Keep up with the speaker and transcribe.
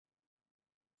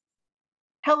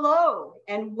Hello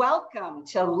and welcome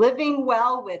to Living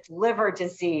Well with Liver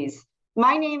Disease.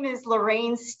 My name is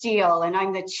Lorraine Stiehl and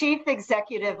I'm the Chief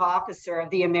Executive Officer of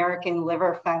the American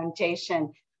Liver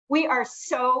Foundation. We are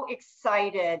so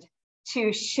excited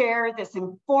to share this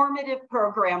informative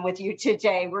program with you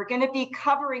today. We're going to be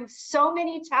covering so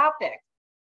many topics: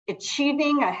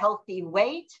 achieving a healthy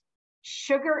weight,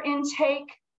 sugar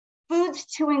intake, foods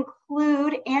to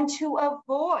include and to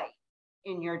avoid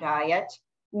in your diet,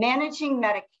 managing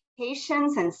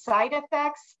medications and side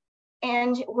effects,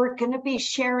 and we're going to be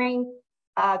sharing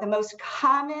the most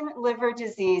common liver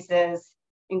diseases,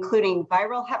 including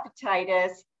viral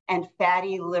hepatitis and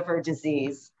fatty liver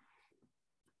disease.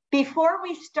 Before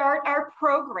we start our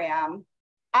program,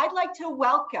 I'd like to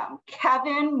welcome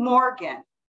Kevin Morgan,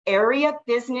 Area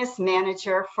Business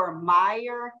Manager for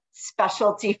Meijer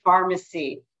Specialty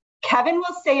Pharmacy. Kevin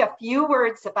will say a few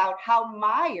words about how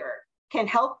Meijer can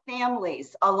help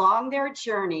families along their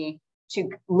journey to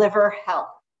liver health.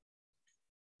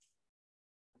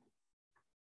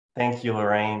 Thank you,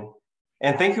 Lorraine.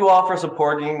 And thank you all for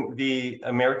supporting the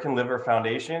American Liver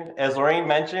Foundation. As Lorraine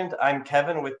mentioned, I'm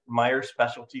Kevin with Meijer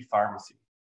Specialty Pharmacy.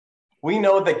 We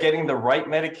know that getting the right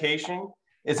medication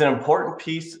is an important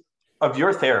piece of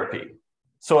your therapy.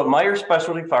 So at Meijer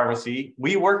Specialty Pharmacy,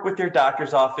 we work with your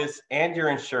doctor's office and your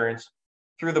insurance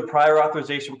through the prior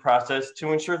authorization process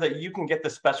to ensure that you can get the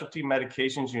specialty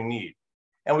medications you need.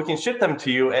 And we can ship them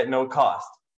to you at no cost.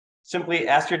 Simply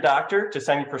ask your doctor to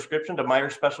send your prescription to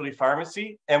Meijer Specialty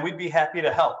Pharmacy, and we'd be happy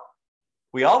to help.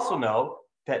 We also know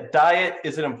that diet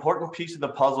is an important piece of the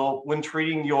puzzle when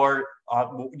treating your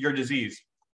disease.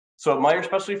 So at Meijer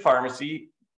Specialty Pharmacy,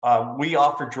 we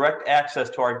offer direct access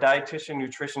to our dietitian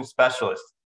nutrition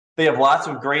specialists. They have lots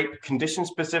of great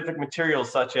condition-specific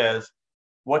materials such as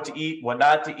what to eat, what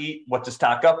not to eat, what to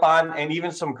stock up on, and even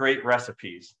some great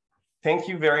recipes. Thank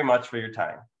you very much for your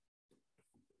time.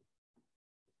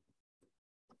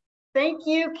 Thank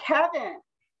you, Kevin.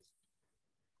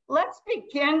 Let's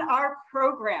begin our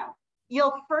program.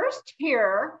 You'll first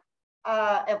hear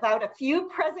about a few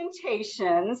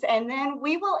presentations, and then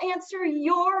we will answer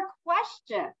your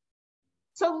questions.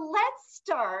 So let's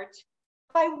start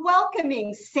by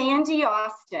welcoming Sandy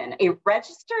Austin, a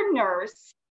registered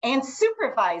nurse and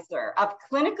supervisor of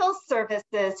clinical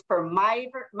services for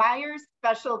Meijer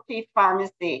Specialty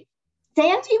Pharmacy.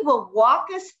 Sandy will walk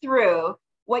us through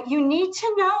what you need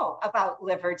to know about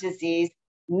liver disease,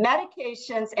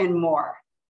 medications, and more.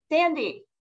 Sandy.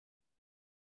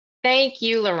 Thank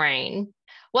you, Lorraine.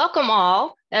 Welcome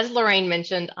all. As Lorraine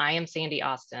mentioned, I am Sandy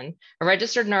Austin, a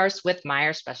registered nurse with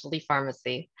Meijer Specialty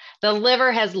Pharmacy. The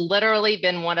liver has literally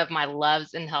been one of my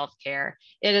loves in healthcare.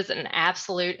 It is an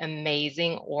absolute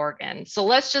amazing organ. So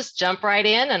let's just jump right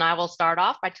in, and I will start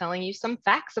off by telling you some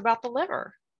facts about the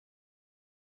liver.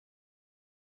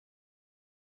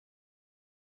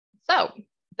 So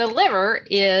the liver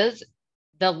is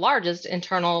the largest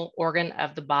internal organ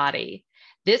of the body.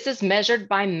 This is measured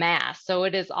by mass, so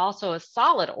it is also a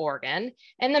solid organ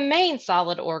and the main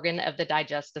solid organ of the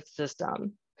digestive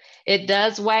system. It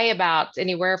does weigh about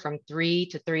anywhere from 3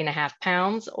 to 3.5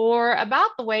 pounds, or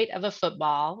about the weight of a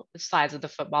football, the size of the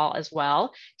football as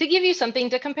well, to give you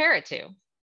something to compare it to.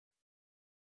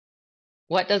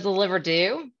 What does the liver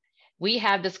do? We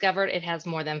have discovered it has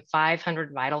more than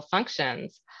 500 vital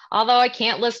functions. Although I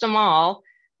can't list them all,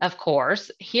 of course,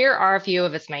 here are a few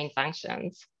of its main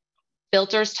functions.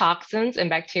 Filters toxins and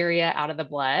bacteria out of the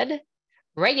blood,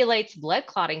 regulates blood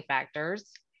clotting factors,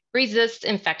 resists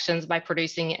infections by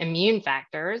producing immune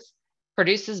factors,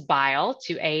 produces bile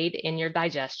to aid in your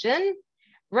digestion,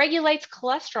 regulates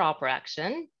cholesterol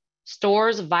production,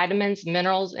 stores vitamins,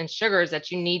 minerals, and sugars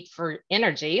that you need for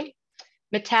energy,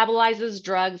 metabolizes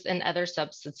drugs and other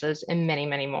substances, and many,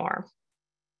 many more.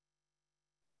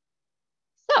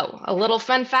 So, a little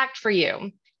fun fact for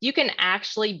you. You can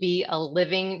actually be a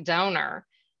living donor.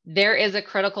 There is a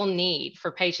critical need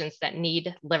for patients that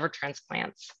need liver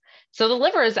transplants. So the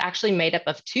liver is actually made up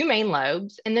of 2 main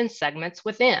lobes and then segments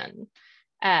within.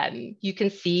 You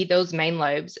can see those main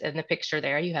lobes in the picture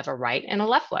there. You have a right and a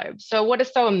left lobe. So what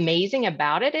is so amazing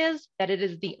about it is that it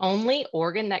is the only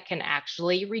organ that can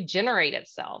actually regenerate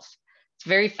itself. It's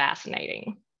very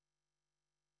fascinating.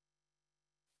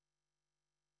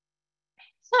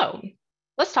 So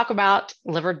let's talk about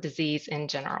liver disease in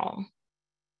general.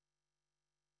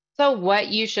 So what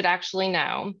you should actually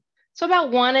know. So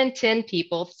about 1 in 10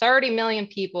 people, 30 million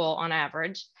people on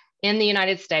average in the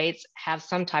United States have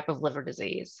some type of liver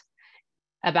disease.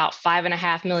 About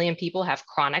 5.5 million people have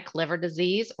chronic liver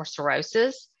disease or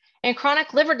cirrhosis. And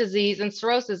chronic liver disease and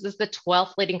cirrhosis is the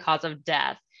 12th leading cause of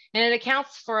death and it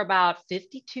accounts for about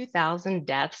 52,000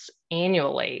 deaths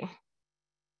annually.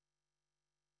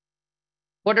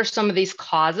 What are some of these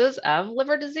causes of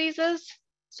liver diseases?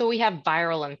 So we have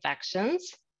viral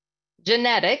infections,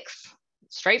 genetics,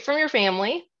 straight from your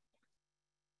family,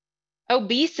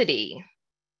 obesity.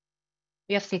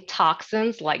 We have some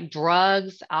toxins like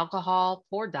drugs, alcohol,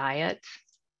 poor diet,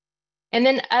 and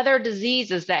then other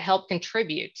diseases that help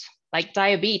contribute, like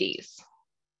diabetes.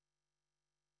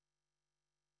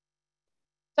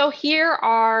 So here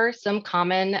are some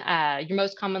common, your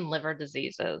most common liver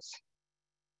diseases.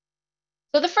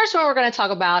 So the first one we're going to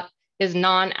talk about is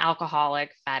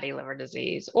non-alcoholic fatty liver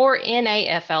disease, or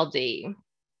NAFLD.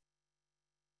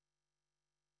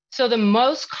 So the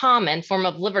most common form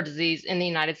of liver disease in the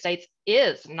United States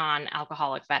is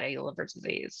non-alcoholic fatty liver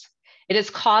disease. It is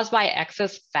caused by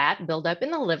excess fat buildup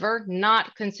in the liver,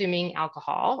 not consuming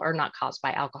alcohol, or not caused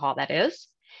by alcohol, that is.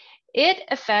 It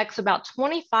affects about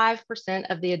 25%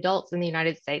 of the adults in the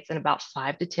United States and about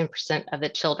 5 to 10% of the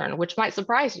children, which might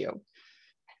surprise you.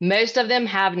 Most of them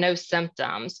have no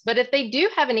symptoms, but if they do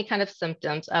have any kind of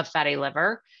symptoms of fatty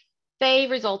liver, they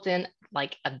result in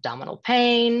like abdominal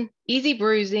pain, easy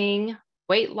bruising,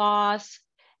 weight loss,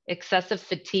 excessive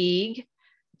fatigue,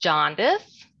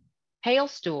 jaundice, pale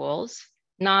stools,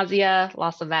 nausea,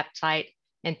 loss of appetite,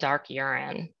 and dark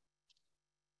urine.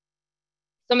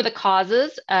 Some of the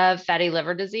causes of fatty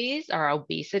liver disease are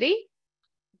obesity,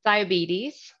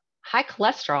 diabetes, high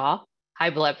cholesterol, high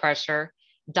blood pressure,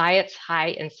 diets high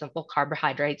in simple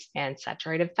carbohydrates and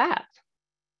saturated fat.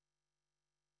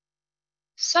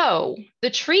 So the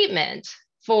treatment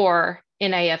for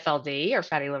NAFLD, or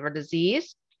fatty liver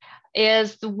disease,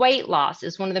 is the weight loss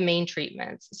is one of the main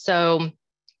treatments. So you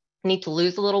need to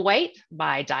lose a little weight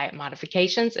by diet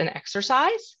modifications and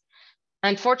exercise.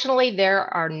 Unfortunately, there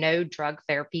are no drug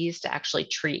therapies to actually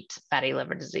treat fatty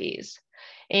liver disease.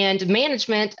 And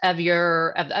management of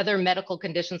other medical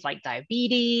conditions like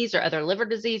diabetes or other liver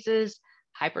diseases,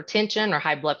 hypertension or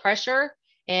high blood pressure,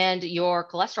 and your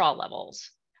cholesterol levels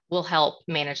will help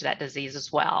manage that disease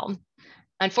as well.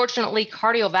 Unfortunately,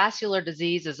 cardiovascular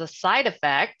disease is a side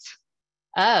effect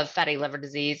of fatty liver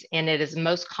disease, and it is the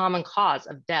most common cause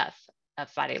of death of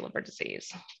fatty liver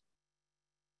disease.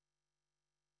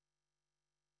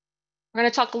 We're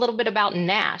going to talk a little bit about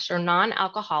NASH, or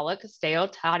non-alcoholic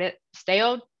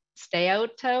steatohepatitis.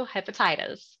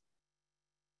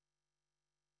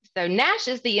 So NASH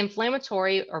is the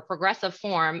inflammatory or progressive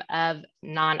form of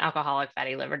non-alcoholic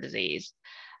fatty liver disease.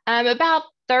 About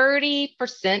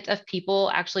 30% of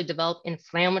people actually develop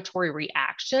inflammatory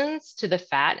reactions to the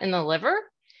fat in the liver.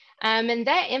 And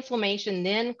that inflammation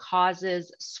then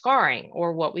causes scarring,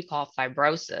 or what we call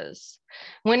fibrosis.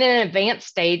 When in advanced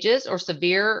stages or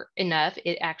severe enough,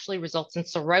 it actually results in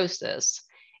cirrhosis.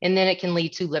 And then it can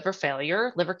lead to liver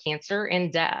failure, liver cancer,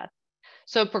 and death.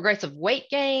 So progressive weight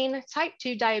gain, type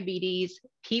 2 diabetes,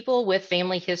 people with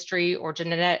family history or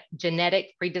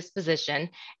genetic predisposition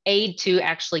aid to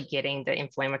actually getting the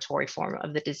inflammatory form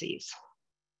of the disease.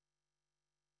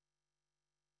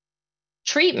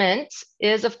 Treatment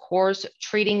is, of course,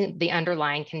 treating the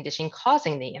underlying condition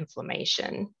causing the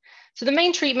inflammation. So the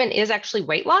main treatment is actually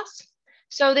weight loss.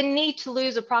 So they need to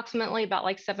lose approximately about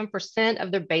like 7%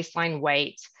 of their baseline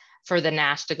weight for the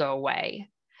NASH to go away.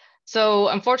 So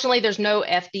unfortunately, there's no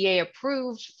FDA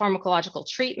approved pharmacological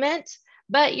treatment,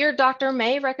 but your doctor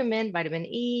may recommend vitamin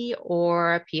E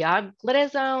or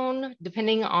pioglitazone,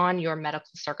 depending on your medical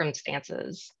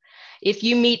circumstances. If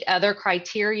you meet other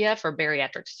criteria for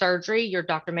bariatric surgery, your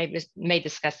doctor may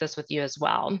discuss this with you as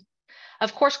well.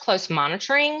 Of course, close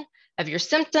monitoring of your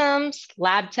symptoms,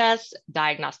 lab tests,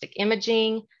 diagnostic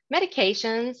imaging,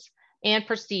 medications, and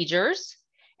procedures.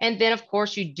 And then, of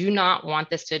course, you do not want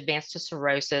this to advance to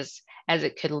cirrhosis, as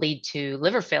it could lead to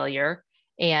liver failure,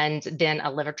 and then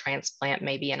a liver transplant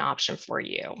may be an option for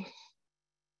you.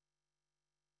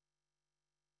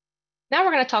 Now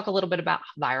we're going to talk a little bit about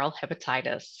viral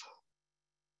hepatitis.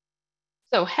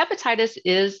 So hepatitis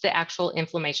is the actual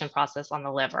inflammation process on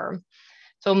the liver.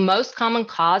 So most common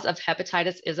cause of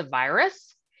hepatitis is a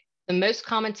virus. The most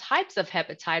common types of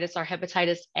hepatitis are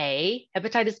hepatitis A,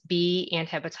 hepatitis B, and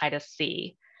hepatitis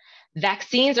C.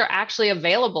 Vaccines are actually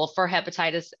available for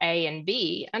hepatitis A and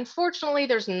B. Unfortunately,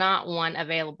 there's not one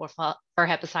available for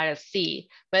hepatitis C,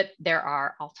 but there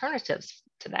are alternatives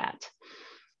to that.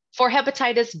 For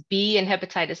hepatitis B and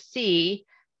hepatitis C,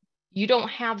 you don't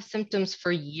have symptoms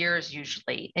for years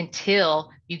usually until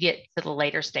you get to the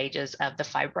later stages of the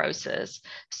fibrosis.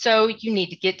 So you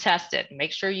need to get tested.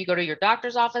 Make sure you go to your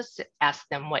doctor's office, ask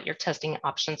them what your testing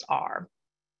options are.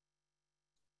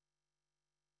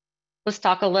 Let's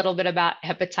talk a little bit about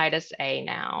hepatitis A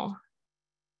now.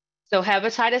 So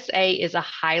hepatitis A is a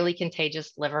highly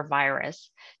contagious liver virus.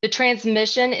 The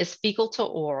transmission is fecal to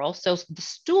oral, so the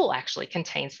stool actually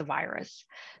contains the virus.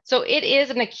 So it is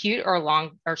an acute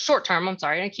or short-term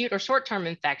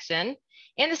infection,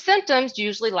 and the symptoms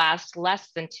usually last less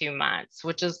than 2 months,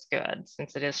 which is good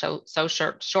since it is so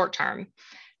short-term.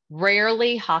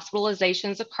 Rarely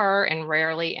hospitalizations occur, and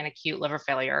rarely an acute liver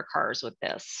failure occurs with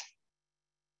this.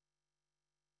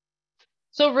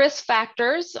 So risk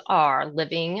factors are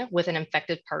living with an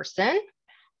infected person,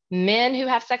 men who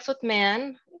have sex with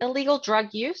men, illegal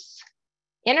drug use,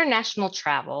 international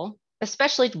travel,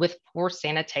 especially with poor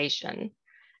sanitation,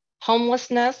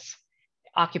 homelessness,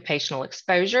 occupational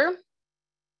exposure,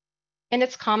 and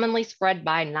it's commonly spread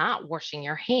by not washing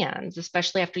your hands,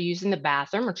 especially after using the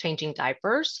bathroom or changing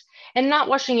diapers, and not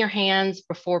washing your hands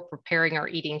before preparing or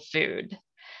eating food.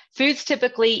 Foods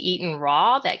typically eaten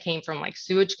raw that came from like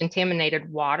sewage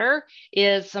contaminated water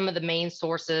is some of the main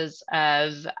sources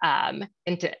of the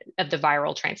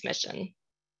viral transmission.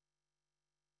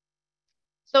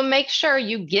 So make sure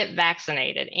you get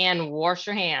vaccinated and wash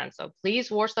your hands. So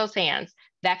please wash those hands.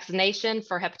 Vaccination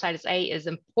for hepatitis A is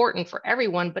important for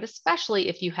everyone, but especially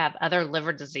if you have other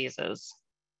liver diseases.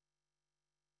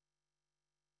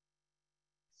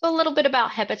 So a little bit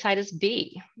about hepatitis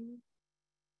B.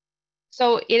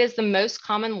 So it is the most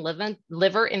common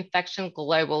liver infection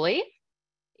globally.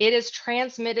 It is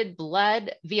transmitted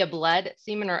via blood,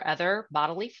 semen, or other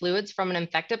bodily fluids from an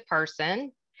infected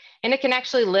person, and it can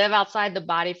actually live outside the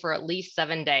body for at least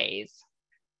 7 days.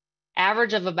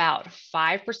 Average of about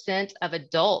 5% of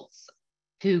adults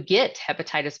who get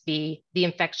hepatitis B, the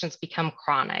infections become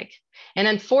chronic. And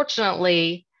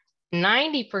unfortunately,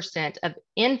 90% of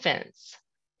infants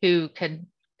who could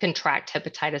contract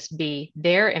hepatitis B,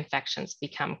 their infections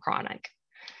become chronic.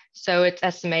 So it's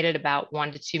estimated about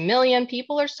 1 to 2 million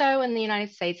people or so in the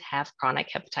United States have chronic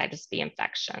hepatitis B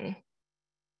infection.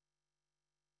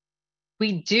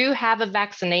 We do have a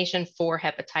vaccination for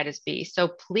hepatitis B. So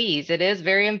please, it is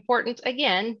very important,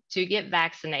 again, to get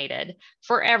vaccinated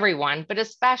for everyone, but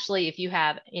especially if you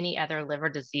have any other liver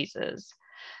diseases.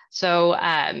 So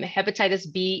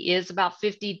hepatitis B is about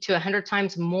 50 to 100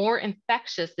 times more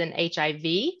infectious than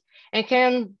HIV and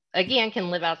can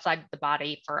live outside the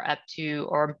body for up to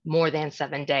or more than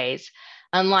 7 days.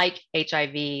 Unlike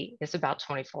HIV, it's about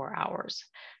 24 hours.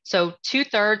 So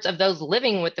 2/3 of those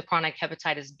living with the chronic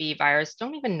hepatitis B virus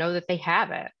don't even know that they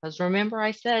have it. Because remember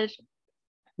I said,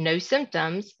 no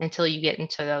symptoms until you get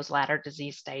into those latter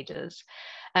disease stages.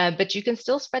 But you can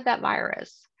still spread that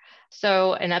virus.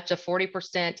 So, and up to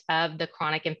 40% of the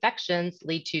chronic infections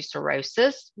lead to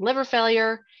cirrhosis, liver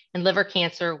failure, and liver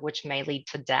cancer, which may lead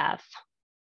to death.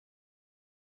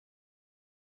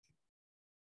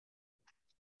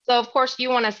 So of course you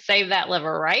want to save that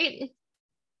liver, right?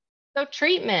 So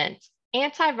treatment,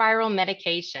 antiviral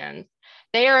medications,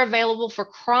 they are available for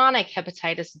chronic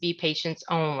hepatitis B patients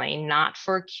only, not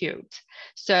for acute.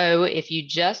 So if you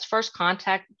just first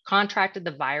contracted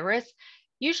the virus,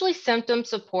 usually symptom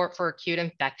support for acute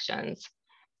infections.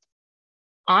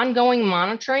 Ongoing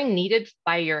monitoring needed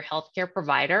by your healthcare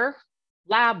provider,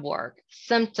 lab work,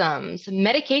 symptoms,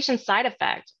 medication side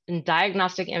effects, and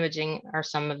diagnostic imaging are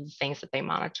some of the things that they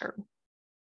monitor.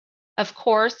 Of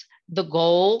course, the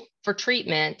goal for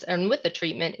treatment and with the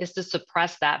treatment is to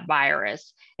suppress that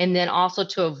virus and then also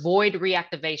to avoid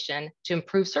reactivation to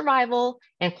improve survival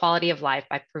and quality of life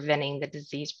by preventing the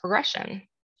disease progression.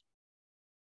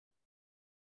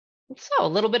 So a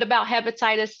little bit about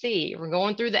hepatitis C. We're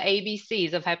going through the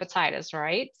ABCs of hepatitis,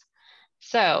 right?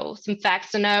 So some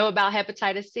facts to know about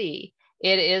hepatitis C.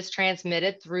 It is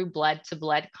transmitted through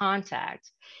blood-to-blood contact.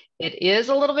 It is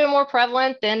a little bit more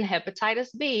prevalent than hepatitis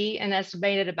B, and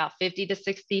estimated about 50 to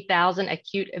 60,000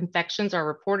 acute infections are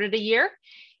reported a year,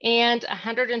 and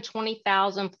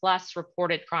 120,000 plus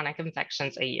reported chronic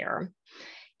infections a year.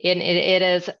 And it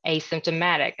is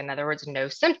asymptomatic. In other words, no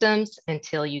symptoms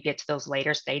until you get to those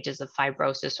later stages of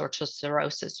fibrosis or to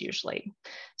cirrhosis usually.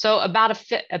 So about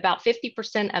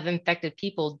 50% of infected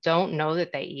people don't know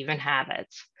that they even have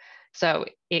it. So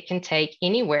it can take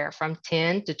anywhere from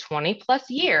 10 to 20 plus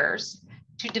years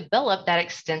to develop that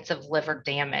extensive liver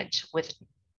damage with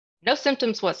no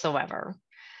symptoms whatsoever.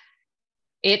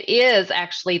 It is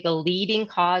actually the leading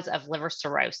cause of liver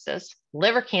cirrhosis,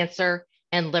 liver cancer,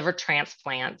 and liver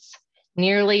transplants.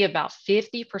 Nearly about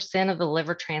 50% of the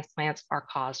liver transplants are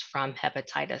caused from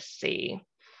hepatitis C.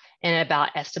 And about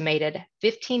estimated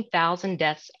 15,000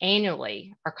 deaths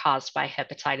annually are caused by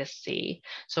hepatitis C.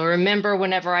 So remember,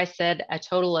 whenever I said a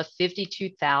total of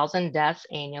 52,000 deaths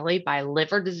annually by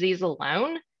liver disease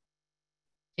alone,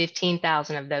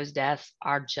 15,000 of those deaths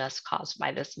are just caused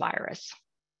by this virus.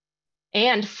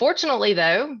 And fortunately,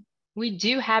 though, we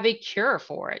do have a cure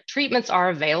for it. Treatments are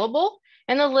available,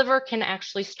 and the liver can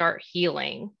actually start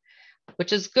healing,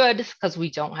 which is good because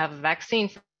we don't have a vaccine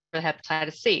for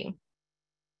hepatitis C.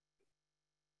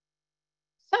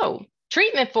 So,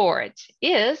 treatment for it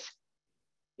is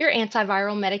your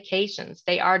antiviral medications.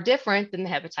 They are different than the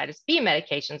hepatitis B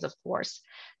medications, of course.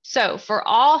 So for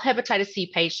all hepatitis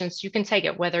C patients, you can take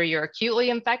it whether you're acutely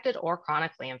infected or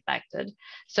chronically infected.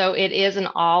 So it is an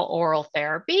all oral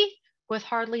therapy with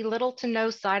hardly little to no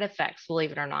side effects,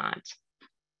 believe it or not.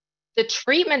 The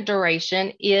treatment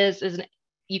duration is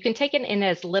you can take it in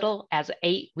as little as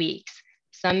 8 weeks.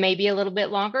 Some may be a little bit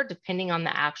longer depending on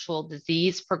the actual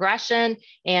disease progression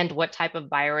and what type of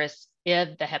virus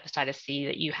is the hepatitis C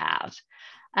that you have.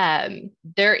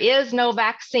 There is no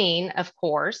vaccine, of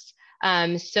course,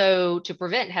 so to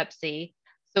prevent Hep C.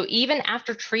 So even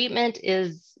after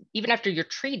you're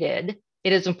treated,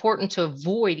 it is important to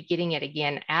avoid getting it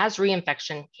again as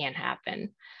reinfection can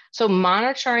happen. So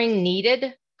monitoring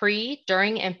needed pre,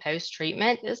 during, and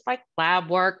post-treatment is like lab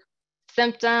work,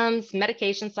 symptoms,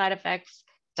 medication side effects,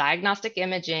 diagnostic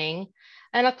imaging.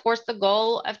 And of course, the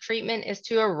goal of treatment is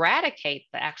to eradicate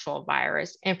the actual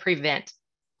virus and prevent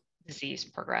disease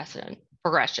progression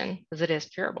because it is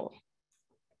curable.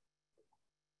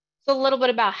 So a little bit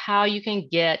about how you can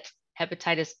get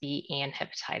hepatitis B and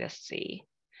hepatitis C.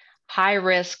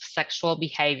 High-risk sexual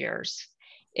behaviors,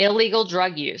 illegal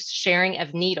drug use, sharing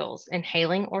of needles,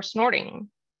 inhaling or snorting,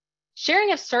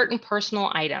 sharing of certain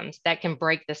personal items that can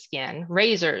break the skin,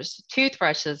 razors,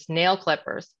 toothbrushes, nail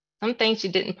clippers, some things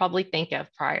you didn't probably think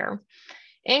of prior,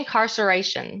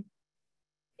 incarceration,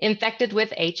 infected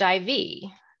with HIV,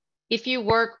 if you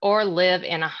work or live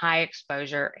in a high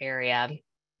exposure area,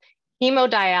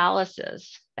 hemodialysis,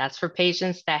 that's for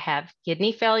patients that have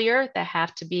kidney failure that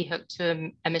have to be hooked to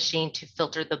a machine to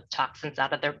filter the toxins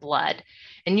out of their blood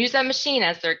and use that machine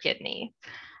as their kidney.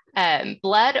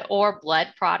 Blood or blood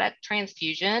product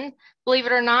transfusion. Believe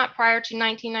it or not, prior to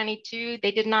 1992,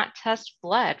 they did not test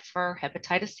blood for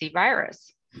hepatitis C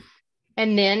virus.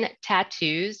 And then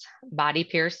tattoos, body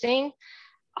piercing.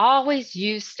 Always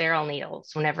use sterile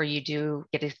needles whenever you do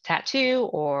get a tattoo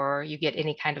or you get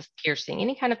any kind of piercing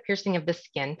of the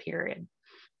skin, period.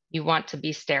 You want to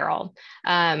be sterile.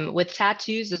 With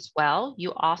tattoos as well,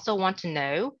 you also want to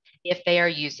know if they are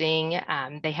using,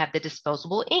 they have the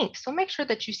disposable ink. So make sure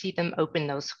that you see them open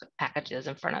those packages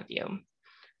in front of you.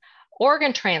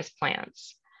 Organ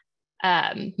transplants,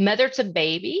 mother to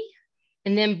baby,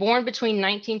 and then born between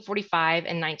 1945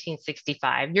 and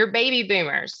 1965, your baby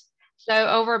boomers. So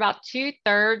over about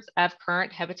 2/3 of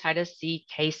current hepatitis C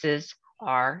cases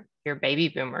are your baby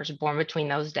boomers born between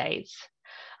those dates.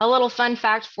 A little fun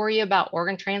fact for you about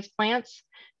organ transplants.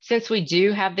 Since we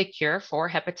do have the cure for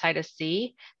hepatitis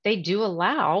C, they do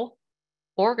allow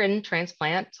organ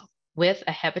transplants with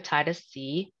a hepatitis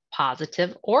C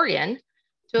positive organ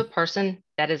to a person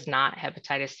that is not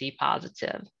hepatitis C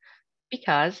positive.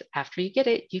 Because after you get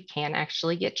it, you can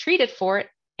actually get treated for it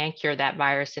and cure that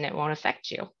virus and it won't affect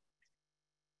you.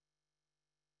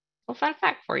 Well, fun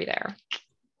fact for you there.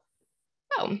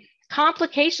 So,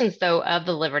 complications though of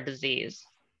the liver disease.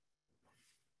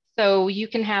 So you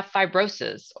can have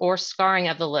fibrosis or scarring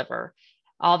of the liver.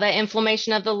 All that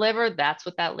inflammation of the liver, that's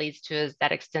what that leads to, is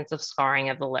that extensive scarring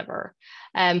of the liver.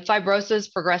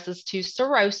 Fibrosis progresses to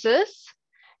cirrhosis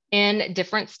in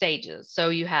different stages. So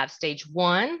you have stage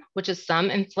 1, which is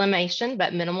some inflammation,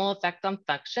 but minimal effect on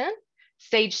function.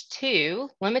 Stage 2,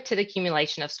 limited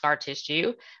accumulation of scar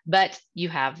tissue, but you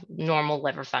have normal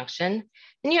liver function.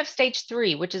 Then you have stage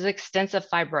 3, which is extensive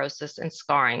fibrosis and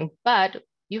scarring, but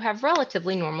you have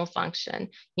relatively normal function.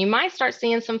 You might start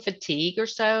seeing some fatigue or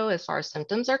so as far as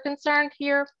symptoms are concerned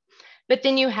here, but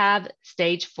then you have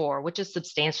stage 4, which is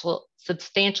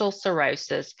substantial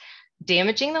cirrhosis,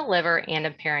 damaging the liver and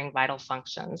impairing vital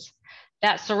functions.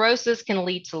 That cirrhosis can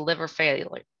lead to liver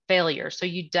failure. So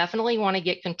you definitely want to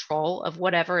get control of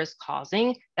whatever is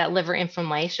causing that liver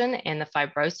inflammation and the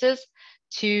fibrosis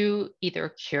to either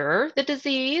cure the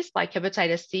disease like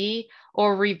hepatitis C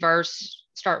or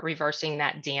start reversing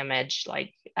that damage,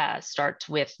 like start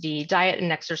with the diet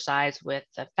and exercise with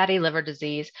the fatty liver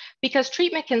disease, because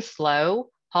treatment can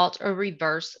slow, halt, or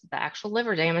reverse the actual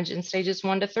liver damage in stages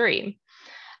 1 to 3.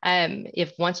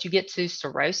 If once you get to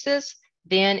cirrhosis,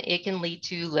 then it can lead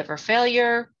to liver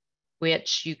failure,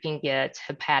 which you can get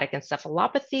hepatic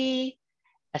encephalopathy,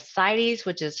 ascites,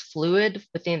 which is fluid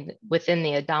within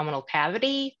the abdominal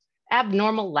cavity,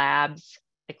 abnormal labs,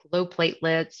 like low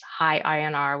platelets, high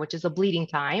INR, which is a bleeding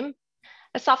time.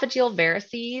 Esophageal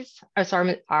varices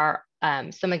are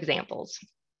some examples.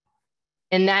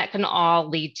 And that can all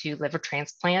lead to liver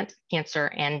transplant, cancer,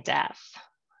 and death.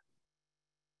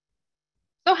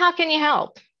 So how can you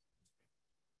help?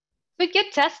 So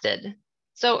get tested.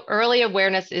 So early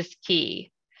awareness is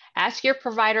key. Ask your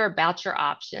provider about your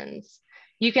options.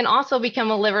 You can also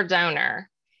become a liver donor.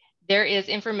 There is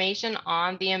information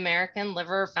on the American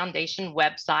Liver Foundation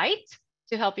website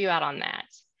to help you out on that.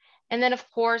 And then, of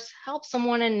course, help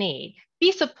someone in need.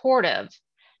 Be supportive,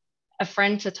 a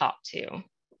friend to talk to.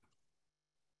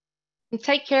 And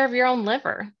take care of your own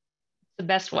liver. It's the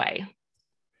best way.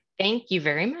 Thank you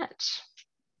very much.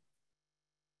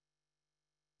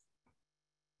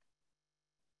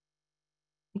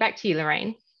 Back to you,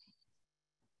 Lorraine.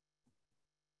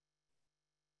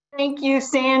 Thank you,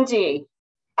 Sandy.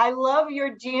 I love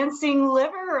your dancing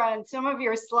liver on some of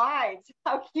your slides.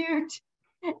 How cute.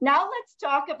 Now let's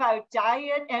talk about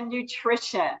diet and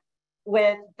nutrition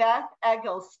with Beth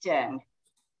Eggleston,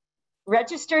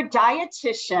 registered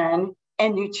dietitian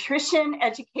and nutrition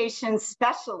education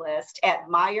specialist at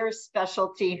Meijer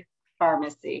Specialty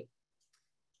Pharmacy.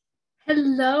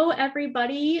 Hello,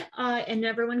 everybody, and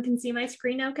everyone can see my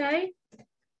screen okay?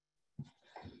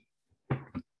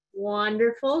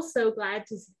 Wonderful, so glad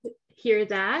to hear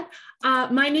that.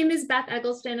 My name is Beth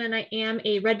Eggleston, and I am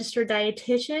a registered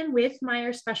dietitian with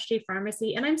Meijer Specialty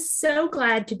Pharmacy, and I'm so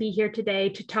glad to be here today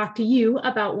to talk to you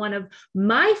about one of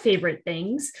my favorite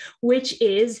things, which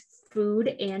is food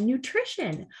and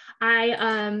nutrition. I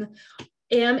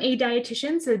am a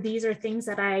dietitian, so these are things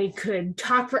that I could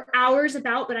talk for hours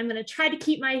about, but I'm going to try to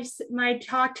keep my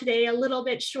talk today a little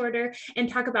bit shorter and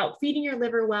talk about feeding your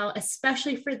liver well,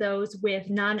 especially for those with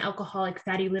non-alcoholic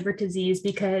fatty liver disease,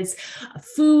 because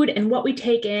food and what we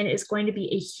take in is going to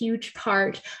be a huge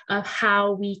part of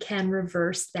how we can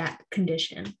reverse that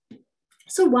condition.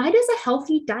 So why does a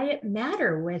healthy diet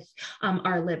matter with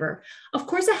our liver? Of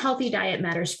course, a healthy diet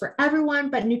matters for everyone,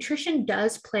 but nutrition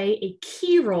does play a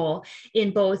key role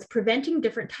in both preventing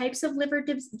different types of liver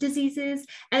diseases,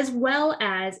 as well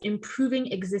as improving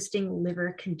existing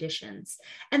liver conditions.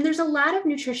 And there's a lot of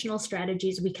nutritional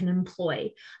strategies we can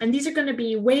employ. And these are going to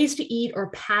be ways to eat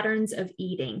or patterns of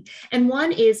eating. And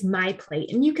one is My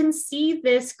Plate. And you can see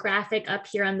this graphic up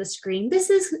here on the screen. This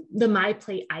is the My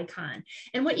Plate icon.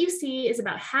 And what you see is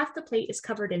about half the plate is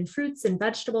covered in fruits and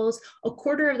vegetables, a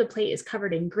quarter of the plate is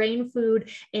covered in grain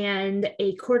food, and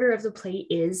a quarter of the plate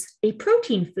is a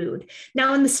protein food.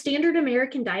 Now, in the standard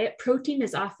American diet, protein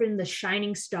is often the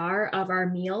shining star of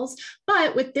our meals,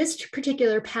 but with this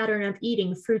particular pattern of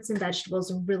eating, fruits and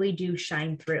vegetables really do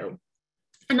shine through.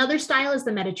 Another style is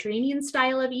the Mediterranean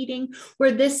style of eating,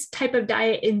 where this type of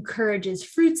diet encourages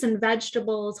fruits and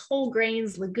vegetables, whole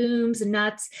grains, legumes,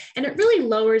 nuts, and it really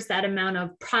lowers that amount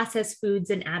of processed foods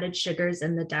and added sugars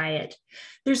in the diet.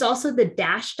 There's also the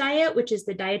DASH diet, which is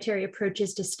the dietary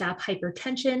approaches to stop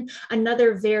hypertension,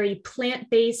 another very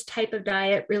plant-based type of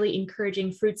diet, really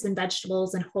encouraging fruits and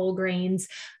vegetables and whole grains,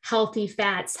 healthy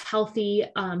fats, healthy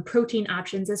protein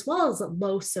options, as well as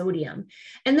low sodium.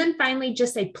 And then finally,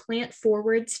 just a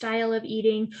plant-forward style of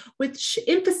eating, which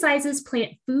emphasizes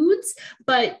plant foods,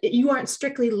 but you aren't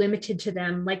strictly limited to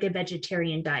them like a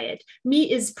vegetarian diet.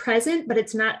 Meat is present, but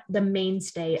it's not the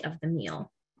mainstay of the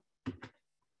meal.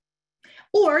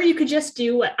 Or you could just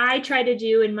do what I try to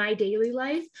do in my daily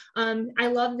life. I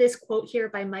love this quote here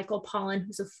by Michael Pollan,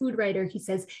 who's a food writer. He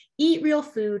says, "Eat real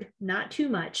food, not too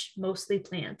much, mostly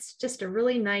plants." Just a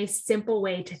really nice, simple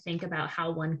way to think about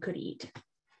how one could eat.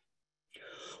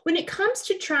 When it comes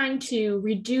to trying to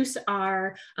reduce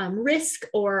our risk,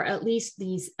 or at least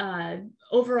these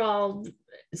overall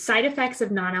side effects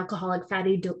of non-alcoholic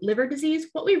fatty liver disease,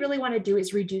 what we really want to do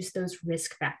is reduce those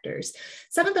risk factors.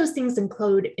 Some of those things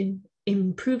include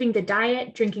improving the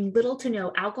diet, drinking little to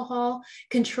no alcohol,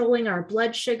 controlling our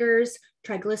blood sugars,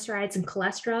 triglycerides, and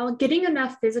cholesterol, getting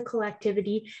enough physical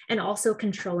activity, and also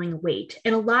controlling weight.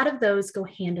 And a lot of those go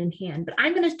hand in hand. But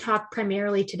I'm going to talk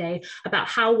primarily today about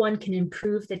how one can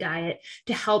improve the diet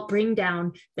to help bring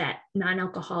down that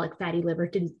non-alcoholic fatty liver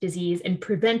disease and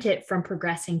prevent it from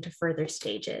progressing to further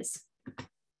stages.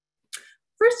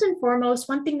 First and foremost,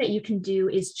 one thing that you can do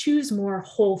is choose more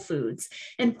whole foods.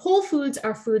 And whole foods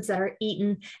are foods that are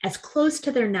eaten as close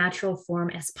to their natural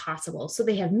form as possible. So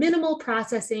they have minimal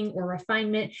processing or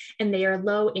refinement, and they are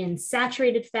low in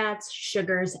saturated fats,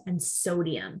 sugars, and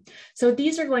sodium. So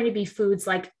these are going to be foods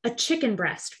like a chicken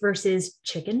breast versus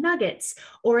chicken nuggets,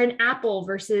 or an apple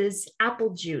versus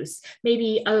apple juice,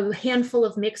 maybe a handful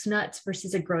of mixed nuts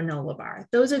versus a granola bar.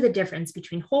 Those are the difference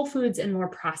between whole foods and more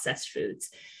processed foods.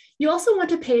 You also want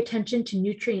to pay attention to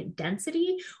nutrient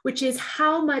density, which is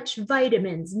how much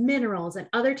vitamins, minerals, and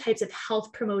other types of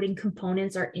health promoting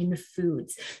components are in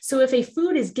foods. So if a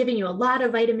food is giving you a lot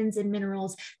of vitamins and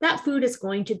minerals, that food is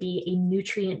going to be a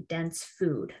nutrient dense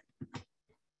food.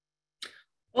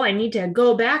 Oh, I need to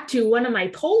go back to one of my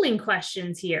polling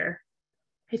questions here.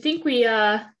 I think we,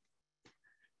 are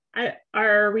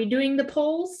we doing the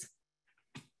polls?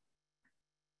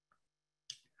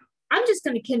 I'm just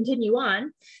going to continue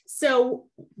on. So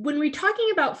when we're talking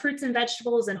about fruits and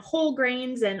vegetables and whole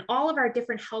grains and all of our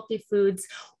different healthy foods,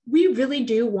 we really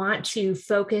do want to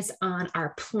focus on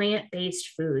our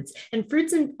plant-based foods and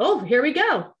fruits and, oh, here we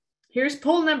go. Here's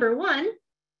poll number 1.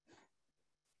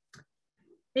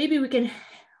 Maybe we can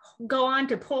go on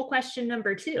to poll question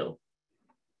number 2.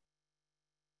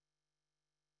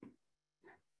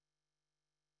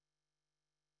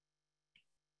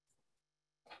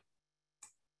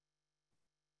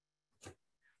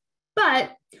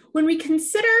 But when we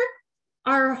consider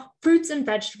our fruits and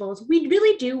vegetables, we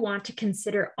really do want to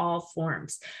consider all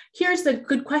forms. Here's the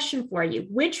good question for you.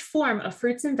 Which form of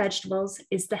fruits and vegetables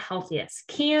is the healthiest?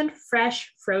 Canned,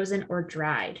 fresh, frozen, or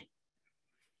dried?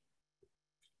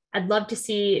 I'd love to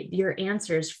see your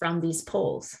answers from these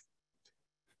polls.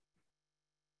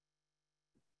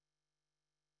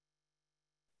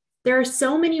 There are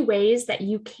so many ways that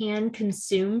you can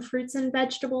consume fruits and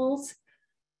vegetables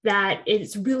that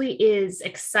it really is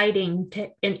exciting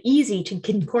and easy to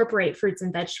incorporate fruits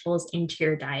and vegetables into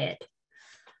your diet.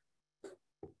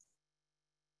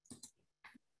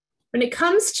 When it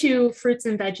comes to fruits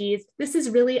and veggies, this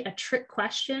is really a trick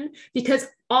question because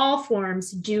all forms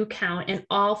do count and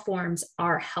all forms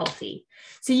are healthy.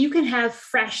 So you can have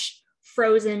fresh,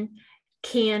 frozen,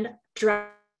 canned, dried,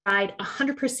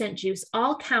 100% juice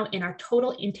all count in our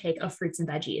total intake of fruits and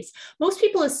veggies. Most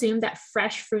people assume that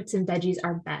fresh fruits and veggies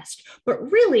are best,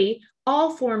 but really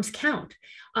all forms count.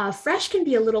 Fresh can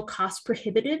be a little cost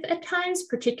prohibitive at times,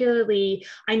 particularly,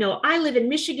 I know I live in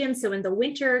Michigan, so in the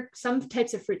winter, some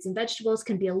types of fruits and vegetables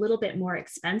can be a little bit more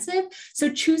expensive. So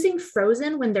choosing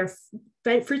frozen when they're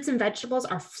fruits and vegetables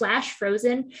are flash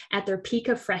frozen at their peak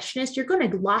of freshness, you're going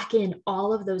to lock in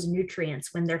all of those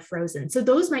nutrients when they're frozen. So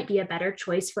those might be a better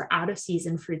choice for out of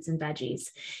season fruits and veggies.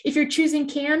 If you're choosing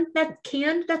canned,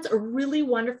 that's a really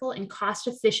wonderful and cost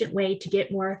efficient way to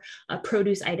get more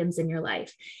produce items in your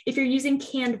life. If you're using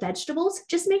canned vegetables,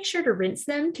 just make sure to rinse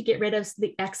them to get rid of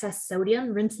the excess sodium,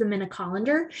 rinse them in a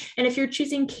colander. And if you're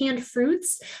choosing canned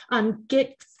fruits,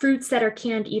 get fruits that are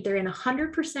canned either in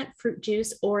 100% fruit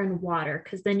juice or in water,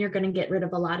 because then you're going to get rid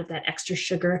of a lot of that extra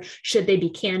sugar should they be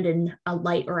canned in a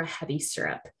light or a heavy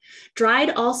syrup.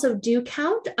 Dried also do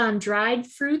count. Dried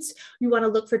fruits, you want to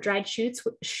look for dried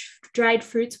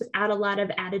fruits without a lot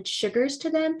of added sugars to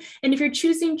them. And if you're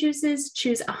choosing juices,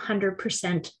 choose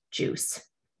 100% juice.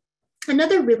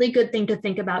 Another really good thing to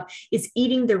think about is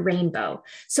eating the rainbow.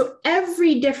 So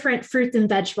every different fruit and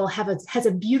vegetable has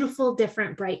a beautiful,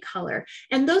 different, bright color.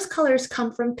 And those colors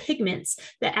come from pigments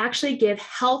that actually give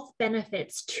health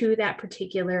benefits to that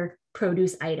particular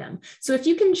produce item. So if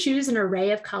you can choose an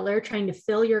array of color, trying to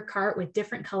fill your cart with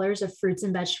different colors of fruits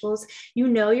and vegetables, you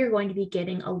know you're going to be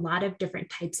getting a lot of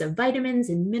different types of vitamins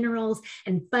and minerals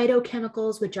and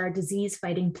phytochemicals, which are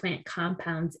disease-fighting plant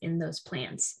compounds in those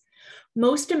plants.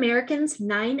 Most Americans,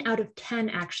 9 out of 10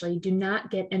 actually, do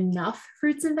not get enough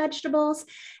fruits and vegetables.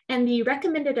 And the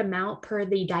recommended amount per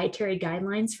the dietary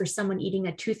guidelines for someone eating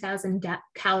a 2,000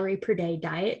 calorie per day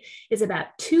diet is about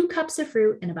 2 cups of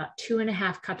fruit and about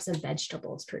 2.5 cups of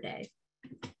vegetables per day.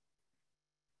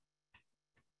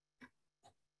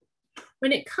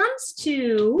 When it comes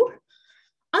to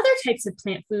other types of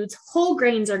plant foods, whole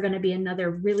grains are going to be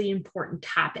another really important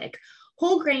topic.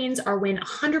 Whole grains are when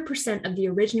 100% of the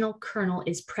original kernel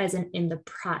is present in the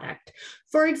product.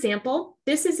 For example,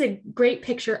 this is a great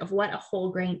picture of what a whole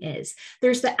grain is.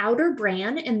 There's the outer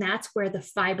bran, and that's where the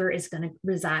fiber is going to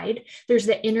reside. There's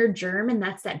the inner germ, and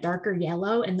that's that darker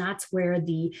yellow, and that's where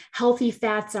the healthy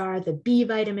fats are, the B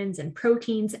vitamins and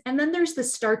proteins. And then there's the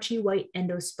starchy white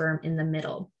endosperm in the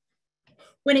middle.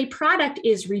 When a product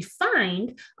is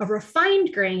refined, a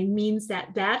refined grain means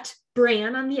that that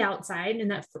bran on the outside in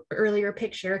that earlier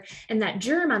picture and that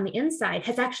germ on the inside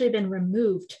has actually been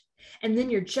removed. And then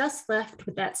you're just left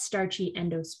with that starchy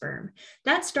endosperm.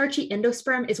 That starchy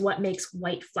endosperm is what makes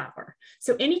white flour.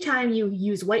 So anytime you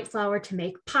use white flour to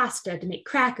make pasta, to make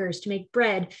crackers, to make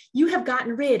bread, you have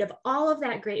gotten rid of all of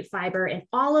that great fiber and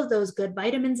all of those good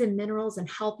vitamins and minerals and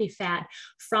healthy fat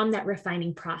from that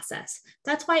refining process.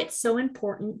 That's why it's so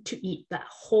important to eat that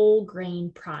whole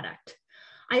grain product.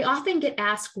 I often get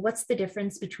asked, what's the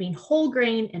difference between whole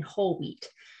grain and whole wheat?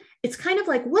 It's kind of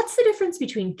like, what's the difference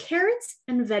between carrots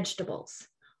and vegetables?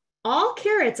 All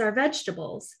carrots are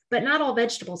vegetables, but not all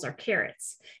vegetables are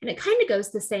carrots. And it kind of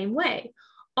goes the same way.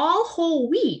 All whole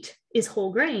wheat is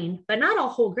whole grain, but not all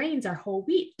whole grains are whole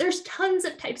wheat. There's tons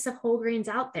of types of whole grains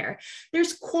out there.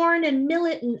 There's corn and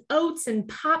millet and oats and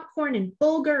popcorn and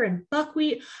bulgur and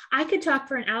buckwheat. I could talk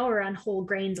for an hour on whole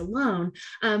grains alone,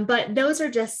 but those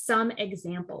are just some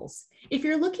examples. If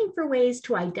you're looking for ways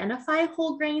to identify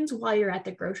whole grains while you're at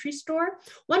the grocery store,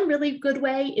 one really good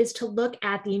way is to look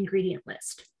at the ingredient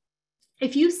list.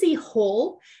 If you see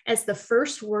whole as the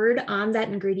first word on that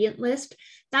ingredient list,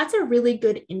 that's a really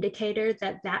good indicator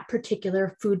that that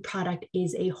particular food product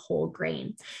is a whole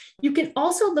grain. You can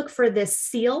also look for this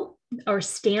seal or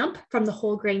stamp from the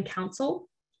Whole Grain Council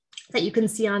that you can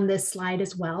see on this slide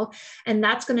as well. And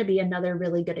that's going to be another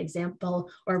really good example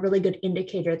or a really good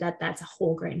indicator that that's a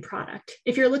whole grain product.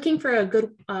 If you're looking for a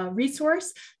good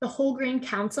resource, the Whole Grain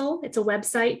Council, it's a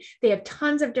website. They have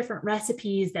tons of different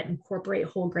recipes that incorporate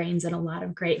whole grains and a lot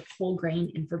of great whole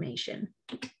grain information.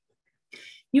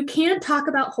 You can't talk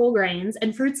about whole grains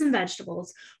and fruits and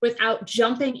vegetables without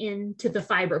jumping into the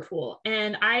fiber pool.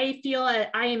 And I feel I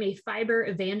am a fiber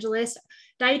evangelist.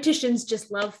 Dietitians just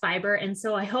love fiber. And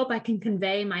so I hope I can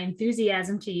convey my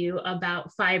enthusiasm to you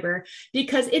about fiber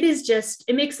because it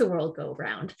makes the world go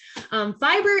round.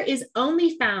 Fiber is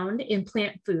only found in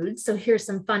plant foods. So here's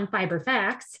some fun fiber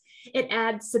facts. It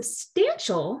adds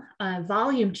substantial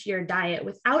volume to your diet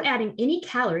without adding any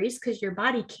calories because your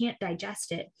body can't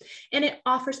digest it. And it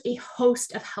offers a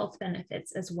host of health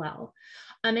benefits as well.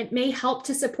 It may help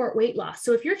to support weight loss.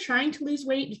 So if you're trying to lose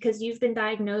weight because you've been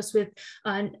diagnosed with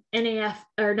NAF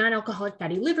or non-alcoholic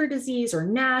fatty liver disease or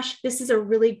NASH, this is a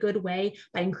really good way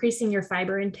by increasing your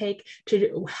fiber intake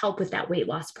to help with that weight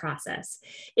loss process.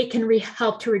 It can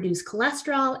help to reduce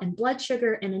cholesterol and blood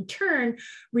sugar and in turn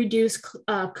reduce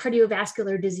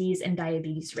cardiovascular disease and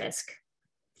diabetes risk.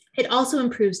 It also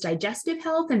improves digestive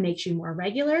health and makes you more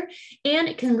regular, and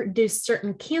it can reduce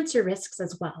certain cancer risks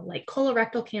as well, like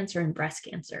colorectal cancer and breast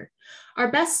cancer. Our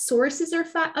best sources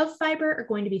of fiber are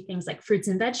going to be things like fruits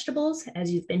and vegetables, as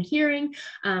you've been hearing,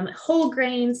 whole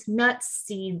grains, nuts,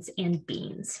 seeds, and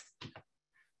beans.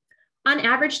 On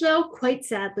average, though, quite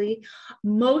sadly,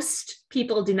 most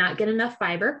people do not get enough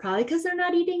fiber, probably because they're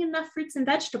not eating enough fruits and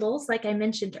vegetables, like I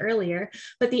mentioned earlier,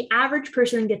 but the average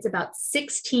person gets about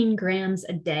 16 grams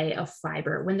a day of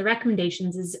fiber, when the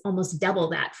recommendations is almost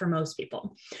double that for most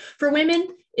people. For women,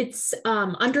 it's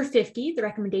under 50. The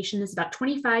recommendation is about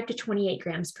 25 to 28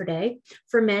 grams per day.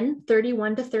 For men,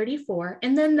 31 to 34.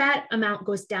 And then that amount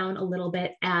goes down a little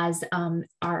bit as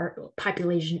our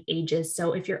population ages.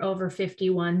 So if you're over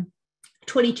 51,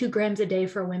 22 grams a day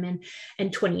for women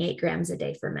and 28 grams a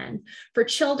day for men. For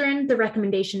children, the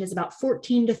recommendation is about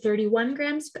 14 to 31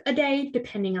 grams a day,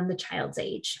 depending on the child's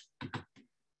age.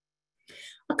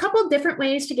 A couple different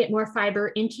ways to get more fiber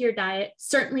into your diet,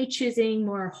 certainly choosing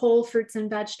more whole fruits and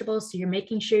vegetables. So you're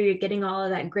making sure you're getting all of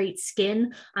that great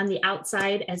skin on the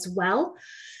outside as well.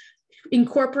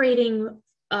 Incorporating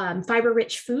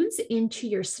fiber-rich foods into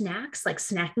your snacks, like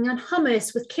snacking on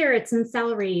hummus with carrots and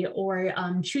celery, or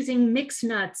choosing mixed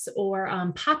nuts, or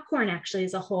popcorn actually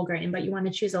is a whole grain, but you want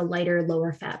to choose a lighter,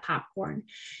 lower fat popcorn.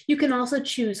 You can also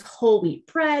choose whole wheat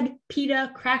bread,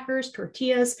 pita, crackers,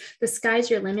 tortillas. The sky's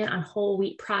your limit on whole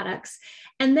wheat products.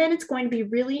 And then it's going to be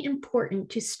really important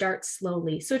to start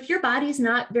slowly. So if your body's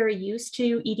not very used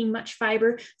to eating much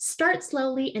fiber, start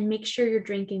slowly and make sure you're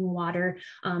drinking water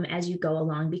as you go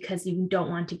along, because you don't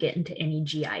want to get into any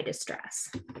GI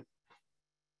distress.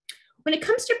 When it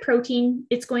comes to protein,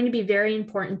 it's going to be very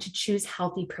important to choose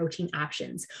healthy protein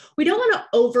options. We don't want to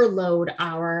overload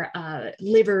our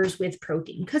livers with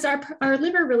protein, because our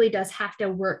liver really does have to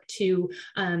work to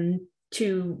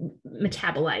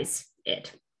metabolize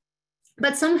it.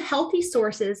 But some healthy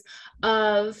sources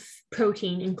of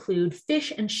protein include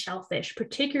fish and shellfish,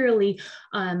 particularly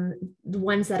the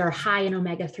ones that are high in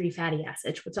omega-3 fatty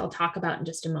acids, which I'll talk about in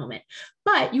just a moment.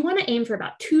 But you want to aim for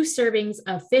about 2 servings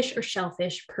of fish or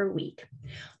shellfish per week.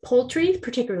 Poultry,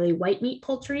 particularly white meat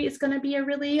poultry, is going to be a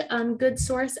really good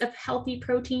source of healthy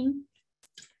protein.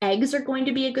 Eggs are going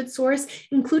to be a good source,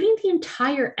 including the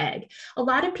entire egg. A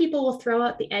lot of people will throw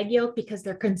out the egg yolk because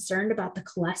they're concerned about the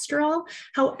cholesterol.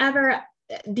 However,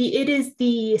 it is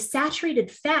the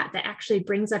saturated fat that actually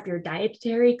brings up your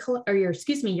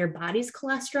your body's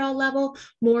cholesterol level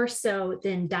more so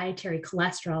than dietary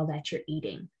cholesterol that you're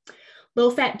eating.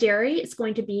 Low-fat dairy is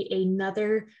going to be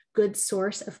another good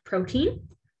source of protein,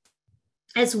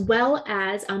 as well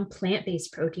as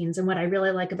plant-based proteins. And what I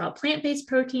really like about plant-based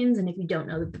proteins, and if you don't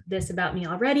know this about me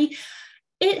already,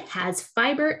 It has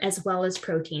fiber as well as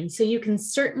protein. So you can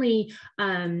certainly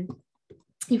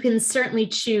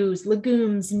choose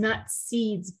legumes, nuts,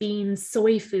 seeds, beans,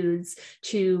 soy foods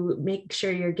to make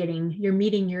sure you're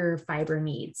meeting your fiber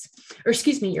needs, or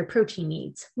excuse me, your protein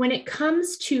needs. When it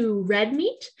comes to red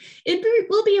meat,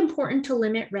 will be important to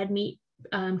limit red meat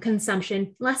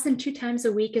consumption. Less than 2 times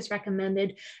a week is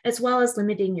recommended, as well as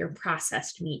limiting your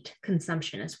processed meat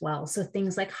consumption as well. So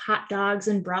things like hot dogs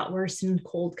and bratwurst and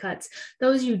cold cuts,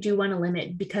 those you do want to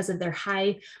limit because of their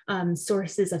high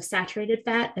sources of saturated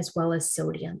fat as well as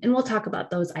sodium. And we'll talk about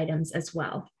those items as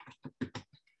well.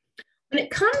 When it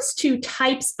comes to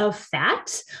types of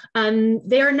fat,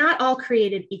 they are not all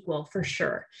created equal for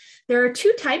sure. There are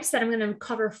 2 types that I'm going to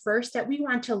cover first that we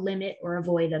want to limit or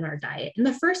avoid in our diet. And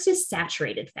the first is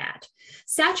saturated fat.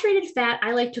 Saturated fat,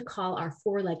 I like to call our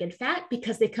 4-legged fat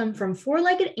because they come from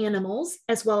 4-legged animals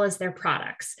as well as their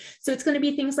products. So it's going to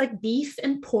be things like beef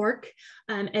and pork,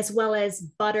 as well as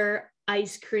butter,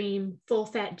 ice cream,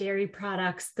 full-fat dairy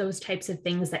products, those types of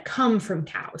things that come from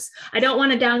cows. I don't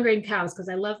want to downgrade cows because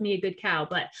I love me a good cow,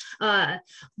 but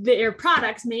their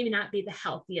products may not be the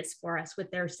healthiest for us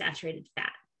with their saturated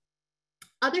fat.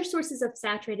 Other sources of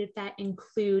saturated fat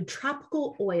include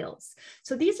tropical oils.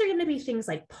 So these are going to be things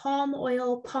like palm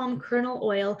oil, palm kernel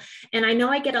oil, and I know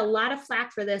I get a lot of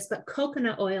flack for this, but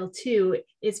coconut oil too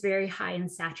is very high in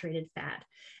saturated fat.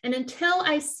 And until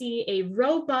I see a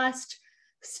robust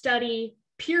study,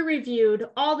 peer-reviewed,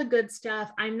 all the good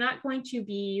stuff, I'm not going to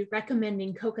be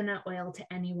recommending coconut oil to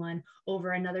anyone over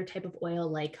another type of oil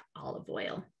like olive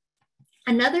oil.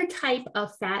 Another type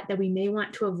of fat that we may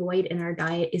want to avoid in our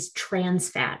diet is trans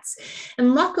fats.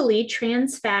 And luckily,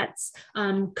 trans fats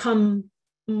come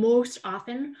most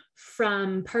often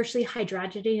from partially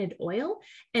hydrogenated oil.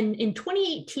 And in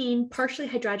 2018, partially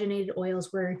hydrogenated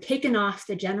oils were taken off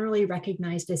the generally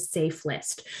recognized as safe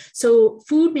list. So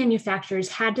food manufacturers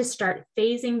had to start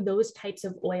phasing those types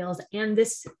of oils and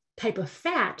this type of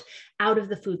fat out of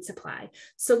the food supply.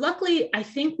 So luckily, I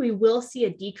think we will see a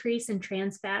decrease in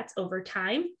trans fats over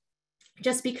time,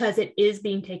 just because it is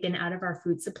being taken out of our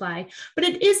food supply, but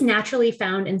it is naturally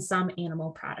found in some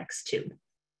animal products too.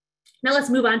 Now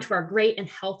let's move on to our great and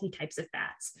healthy types of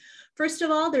fats. First of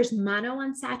all, there's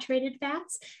monounsaturated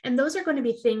fats, and those are going to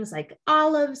be things like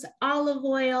olives, olive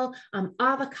oil,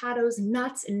 avocados,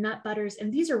 nuts, and nut butters.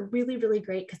 And these are really, really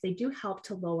great because they do help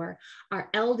to lower our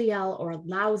LDL or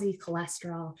lousy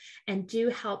cholesterol and do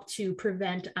help to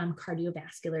prevent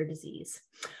cardiovascular disease.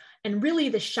 And really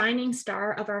the shining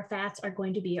star of our fats are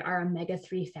going to be our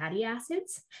omega-3 fatty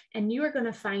acids. And you are going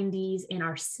to find these in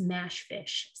our smash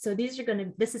fish. So this is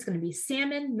going to be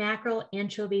salmon, mackerel,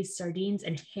 anchovies, sardines,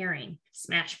 and herring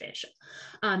smash fish.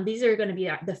 These are going to be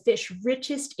the fish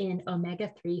richest in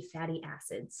omega-3 fatty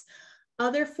acids.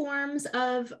 Other forms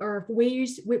of, or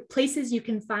places you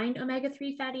can find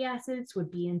omega-3 fatty acids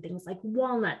would be in things like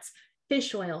walnuts,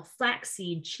 fish oil,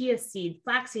 flaxseed, chia seed,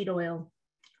 flaxseed oil,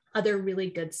 other really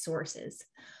good sources.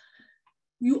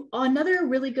 Another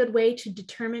really good way to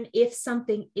determine if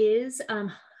something is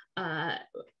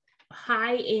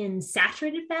high in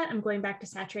saturated fat, I'm going back to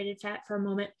saturated fat for a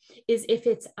moment, is if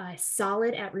it's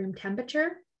solid at room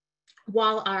temperature,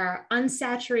 while our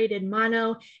unsaturated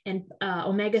mono and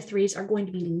omega-3s are going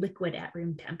to be liquid at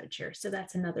room temperature. So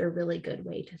that's another really good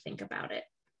way to think about it.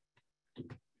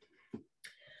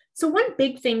 So one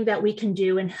big thing that we can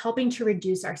do in helping to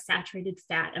reduce our saturated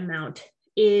fat amount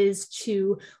is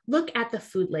to look at the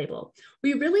food label.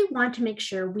 We really want to make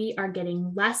sure we are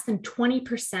getting less than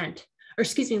 20%, or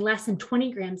excuse me, less than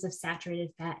 20 grams of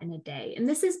saturated fat in a day. And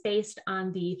this is based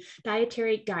on the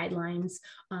dietary guidelines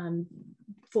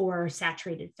for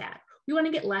saturated fat. We want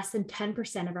to get less than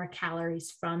 10% of our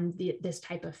calories from this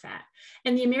type of fat.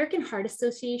 And the American Heart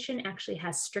Association actually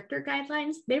has stricter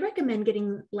guidelines. They recommend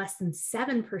getting less than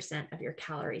 7% of your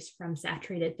calories from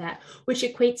saturated fat, which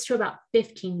equates to about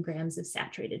 15 grams of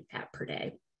saturated fat per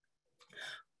day.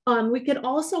 We could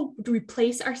also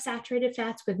replace our saturated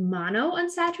fats with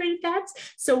monounsaturated fats.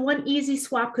 So one easy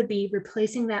swap could be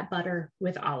replacing that butter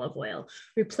with olive oil,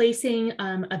 replacing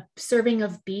a serving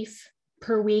of beef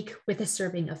per week with a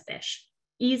serving of fish.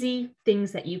 Easy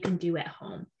things that you can do at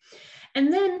home.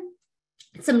 And then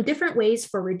some different ways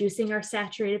for reducing our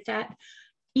saturated fat,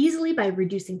 easily by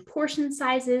reducing portion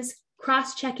sizes,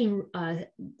 cross-checking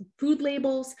food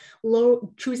labels,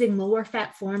 choosing lower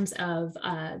fat forms of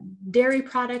dairy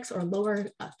products or lower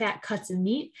fat cuts of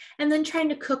meat, and then trying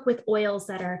to cook with oils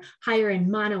that are higher in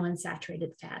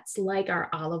monounsaturated fats, like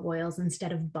our olive oils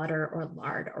instead of butter or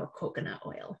lard or coconut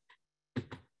oil.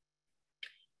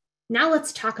 Now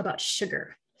let's talk about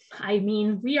sugar. I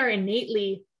mean, we are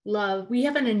innately we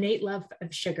have an innate love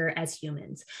of sugar as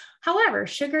humans. However,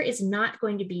 sugar is not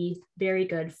going to be very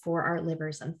good for our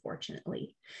livers,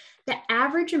 unfortunately. The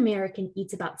average American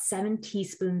eats about 17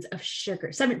 teaspoons of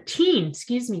sugar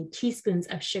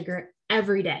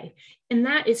every day. And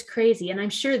that is crazy. And I'm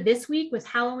sure this week with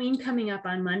Halloween coming up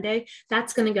on Monday,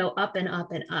 that's going to go up and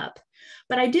up and up.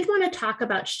 But I did want to talk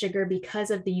about sugar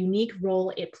because of the unique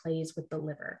role it plays with the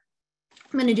liver.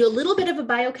 I'm going to do a little bit of a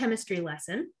biochemistry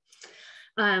lesson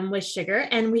with sugar.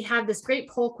 And we have this great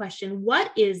poll question.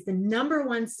 What is the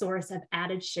 #1 source of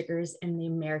added sugars in the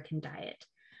American diet?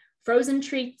 Frozen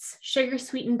treats, sugar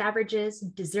sweetened beverages,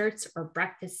 desserts, or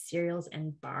breakfast cereals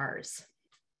and bars?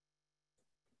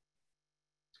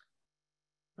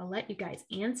 I'll let you guys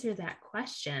answer that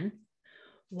question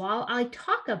while I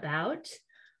talk about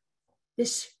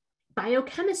this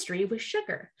biochemistry with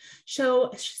sugar.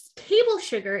 So table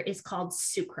sugar is called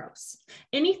sucrose.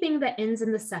 Anything that ends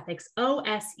in the suffix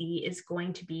OSE is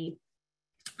going to be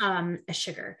a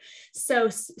sugar. So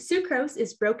sucrose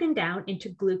is broken down into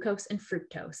glucose and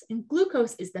fructose, and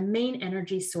glucose is the main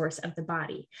energy source of the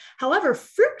body. However,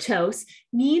 fructose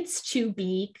needs to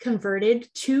be converted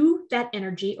to that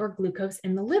energy or glucose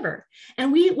in the liver.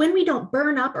 And when we don't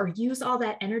burn up or use all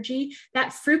that energy, that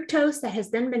fructose that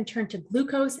has then been turned to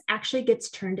glucose actually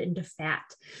gets turned into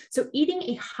fat. So eating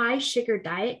a high sugar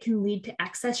diet can lead to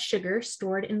excess sugar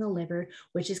stored in the liver,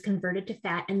 which is converted to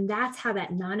fat. And that's how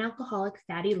that non-alcoholic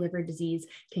fatty liver disease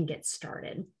can get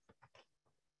started.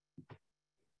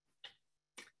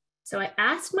 So I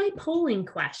asked my polling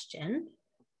question.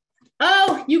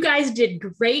 Oh, you guys did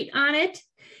great on it.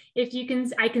 If you can,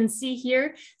 I can see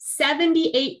here,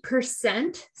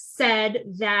 78% said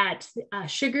that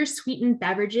sugar sweetened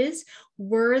beverages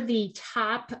were the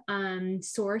top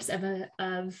source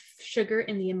of sugar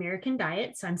in the American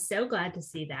diet. So I'm so glad to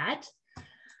see that. I'm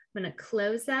going to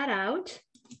close that out.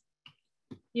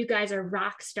 You guys are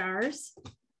rock stars,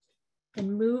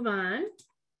 and move on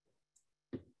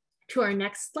to our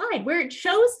next slide, where it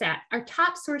shows that our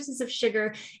top sources of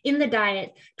sugar in the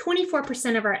diet,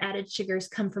 24% of our added sugars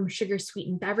come from sugar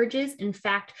sweetened beverages. In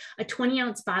fact, a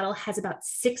 20-ounce bottle has about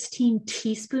 16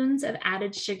 teaspoons of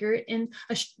added sugar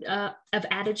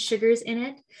sugars in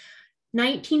it.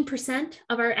 19%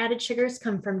 of our added sugars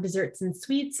come from desserts and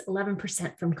sweets,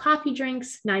 11% from coffee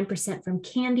drinks, 9% from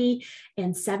candy,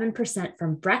 and 7%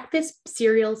 from breakfast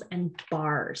cereals and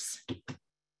bars.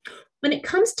 When it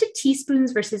comes to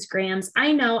teaspoons versus grams,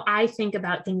 I know I think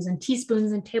about things in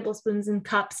teaspoons and tablespoons and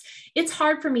cups. It's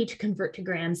hard for me to convert to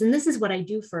grams, and this is what I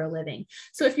do for a living.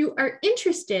 So if you are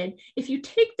interested, if you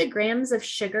take the grams of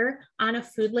sugar on a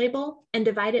food label and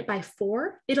divide it by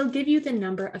 4, it'll give you the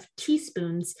number of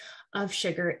teaspoons of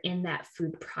sugar in that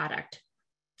food product.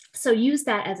 So use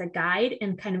that as a guide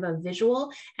and kind of a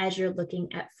visual as you're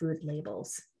looking at food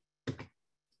labels.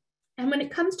 And when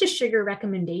it comes to sugar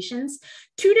recommendations,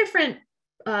 2 different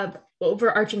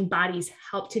overarching bodies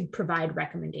help to provide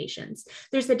recommendations.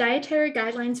 There's the Dietary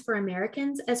Guidelines for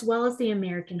Americans, as well as the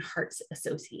American Heart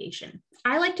Association.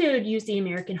 I like to use the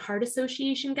American Heart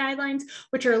Association guidelines,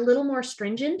 which are a little more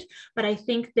stringent, but I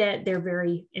think that they're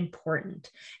very important.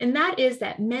 And that is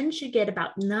that men should get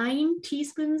about 9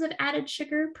 teaspoons of added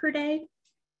sugar per day,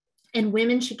 and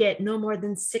women should get no more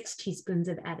than 6 teaspoons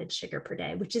of added sugar per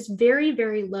day, which is very,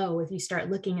 very low if you start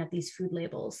looking at these food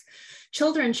labels.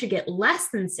 Children should get less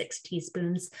than 6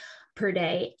 teaspoons per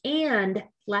day and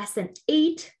less than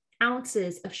 8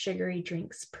 ounces of sugary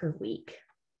drinks per week.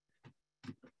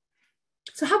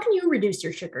 So how can you reduce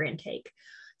your sugar intake?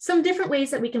 Some different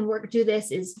ways that we can do this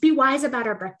is be wise about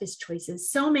our breakfast choices.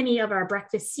 So many of our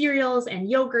breakfast cereals and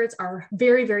yogurts are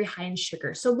very, very high in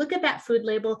sugar. So look at that food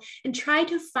label and try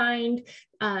to find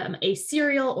a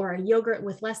cereal or a yogurt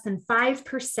with less than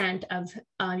 5%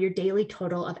 of your daily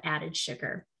total of added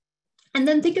sugar. And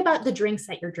then think about the drinks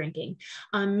that you're drinking,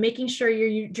 making sure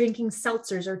you're drinking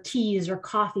seltzers or teas or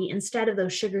coffee instead of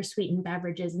those sugar sweetened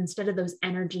beverages, instead of those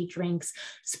energy drinks,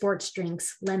 sports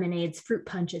drinks, lemonades, fruit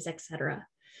punches, etc.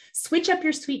 Switch up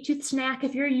your sweet tooth snack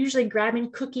if you're usually grabbing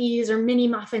cookies or mini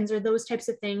muffins or those types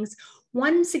of things.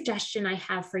 One suggestion I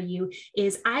have for you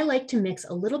is I like to mix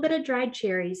a little bit of dried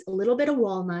cherries, a little bit of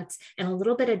walnuts, and a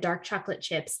little bit of dark chocolate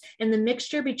chips. And the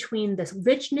mixture between the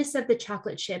richness of the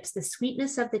chocolate chips, the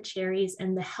sweetness of the cherries,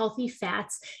 and the healthy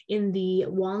fats in the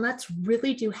walnuts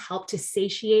really do help to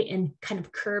satiate and kind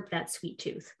of curb that sweet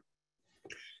tooth.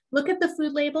 Look at the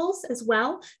food labels as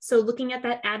well. So looking at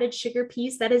that added sugar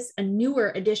piece, that is a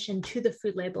newer addition to the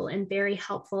food label and very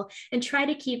helpful, and try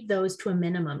to keep those to a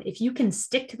minimum. If you can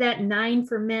stick to that 9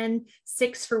 for men,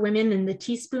 6 for women in the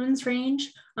teaspoons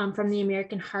range from the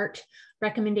American Heart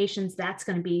recommendations, that's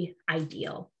going to be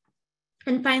ideal.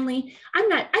 And finally, I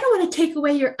don't want to take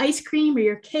away your ice cream or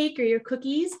your cake or your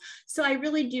cookies. So I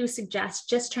really do suggest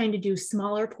just trying to do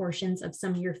smaller portions of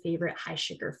some of your favorite high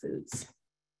sugar foods.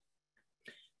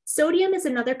 Sodium is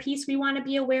another piece we want to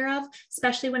be aware of,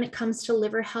 especially when it comes to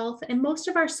liver health. And most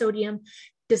of our sodium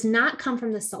does not come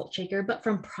from the salt shaker, but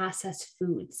from processed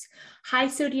foods. High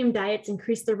sodium diets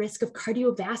increase the risk of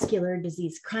cardiovascular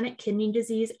disease, chronic kidney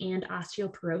disease, and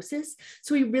osteoporosis.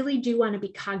 So we really do want to be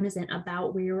cognizant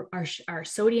about where our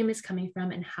sodium is coming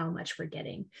from and how much we're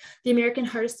getting. The American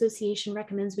Heart Association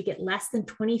recommends we get less than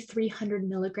 2,300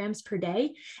 milligrams per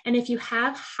day. And if you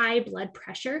have high blood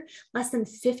pressure, less than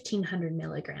 1,500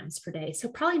 milligrams per day. So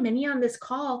probably many on this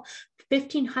call,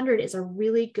 1,500 is a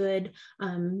really good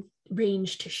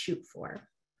range to shoot for.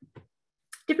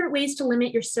 Different ways to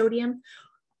limit your sodium.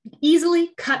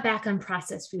 Easily cut back on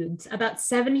processed foods. About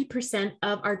 70%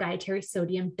 of our dietary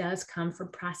sodium does come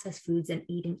from processed foods and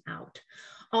eating out.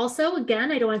 Also,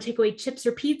 again, I don't want to take away chips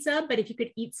or pizza, but if you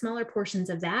could eat smaller portions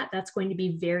of that, that's going to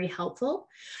be very helpful.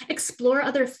 Explore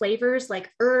other flavors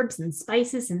like herbs and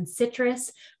spices and citrus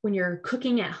when you're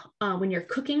cooking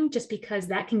just because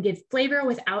that can give flavor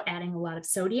without adding a lot of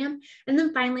sodium. And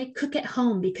then finally, cook at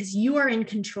home because you are in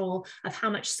control of how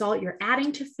much salt you're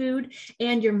adding to food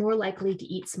and you're more likely to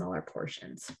eat smaller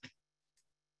portions.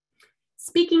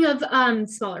 Speaking of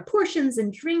smaller portions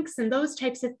and drinks and those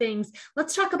types of things,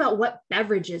 let's talk about what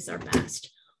beverages are best.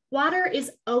 Water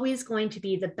is always going to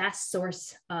be the best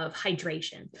source of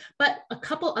hydration, but a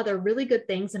couple other really good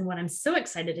things, and what I'm so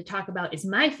excited to talk about is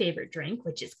my favorite drink,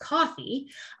 which is coffee.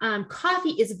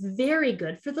 Coffee is very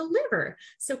good for the liver.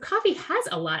 So coffee has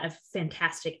a lot of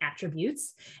fantastic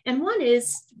attributes. And one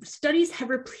is studies have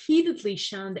repeatedly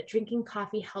shown that drinking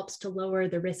coffee helps to lower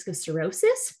the risk of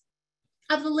cirrhosis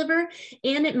of the liver,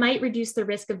 and it might reduce the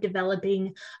risk of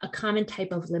developing a common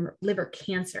type of liver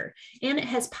cancer. And it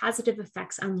has positive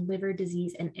effects on liver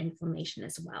disease and inflammation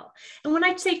as well. And when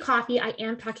I say coffee, I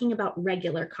am talking about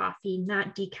regular coffee,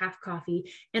 not decaf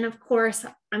coffee. And of course,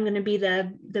 I'm going to be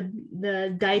the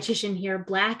dietitian here.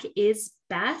 Black is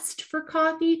best for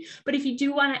coffee, but if you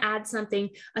do want to add something,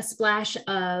 a splash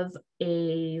of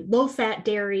a low-fat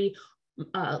dairy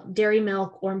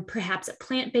milk, or perhaps a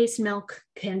plant-based milk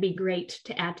can be great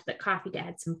to add to the coffee to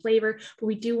add some flavor, but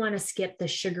we do want to skip the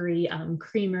sugary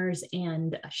creamers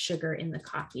and sugar in the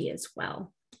coffee as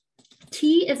well.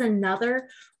 Tea is another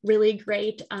really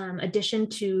great addition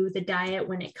to the diet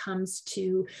when it comes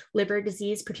to liver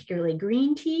disease, particularly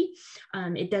green tea.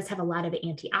 It does have a lot of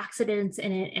antioxidants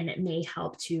in it, and it may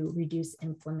help to reduce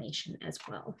inflammation as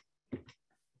well.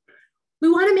 We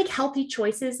want to make healthy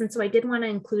choices, and so I did want to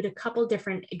include a couple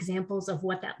different examples of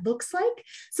what that looks like.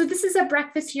 So this is a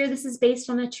breakfast here. This is based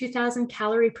on a 2,000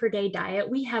 calorie per day diet.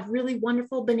 We have really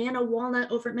wonderful banana,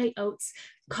 walnut, overnight oats,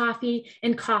 coffee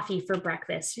for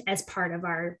breakfast as part of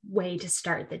our way to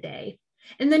start the day.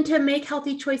 And then to make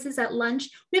healthy choices at lunch,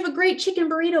 we have a great chicken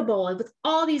burrito bowl with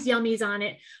all these yummies on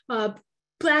it,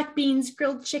 black beans,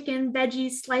 grilled chicken,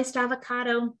 veggies, sliced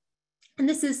avocado. And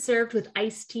this is served with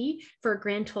iced tea for a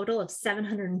grand total of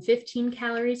 715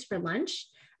 calories for lunch.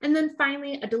 And then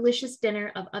finally, a delicious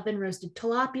dinner of oven roasted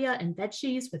tilapia and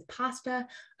veggies with pasta,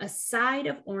 a side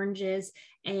of oranges,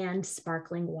 and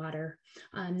sparkling water.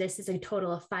 This is a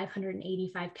total of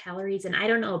 585 calories. And I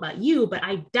don't know about you, but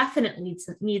I definitely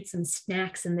need some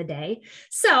snacks in the day.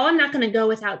 So I'm not going to go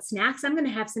without snacks. I'm going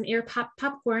to have some air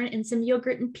popcorn and some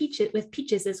yogurt and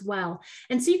peaches as well.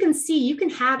 And so you can see you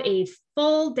can have a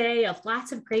full day of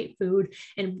lots of great food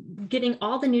and getting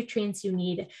all the nutrients you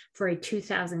need for a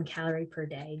 2,000 calorie per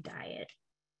day diet.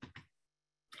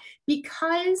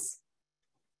 Because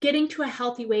getting to a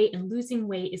healthy weight and losing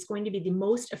weight is going to be the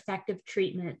most effective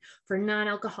treatment for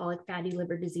non-alcoholic fatty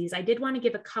liver disease, I did want to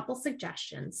give a couple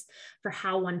suggestions for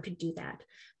how one could do that.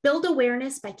 Build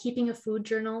awareness by keeping a food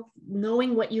journal.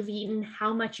 Knowing what you've eaten,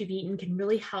 how much you've eaten can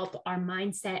really help our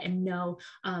mindset and know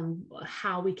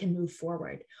how we can move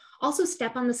forward. Also,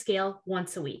 step on the scale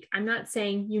once a week. I'm not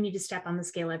saying you need to step on the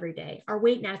scale every day. Our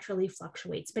weight naturally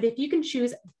fluctuates, but if you can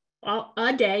choose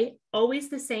a day, always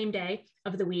the same day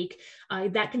of the week,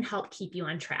 that can help keep you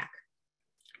on track.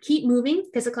 Keep moving.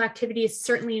 Physical activity is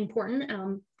certainly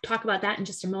important. Talk about that in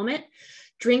just a moment.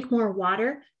 Drink more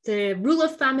water. The rule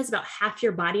of thumb is about half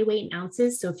your body weight in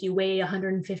ounces. So if you weigh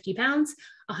 150 pounds,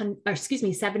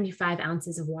 75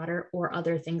 ounces of water or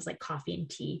other things like coffee and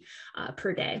tea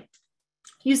per day.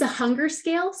 Use a hunger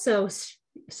scale. So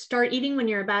start eating when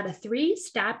you're about a 3,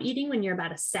 stop eating when you're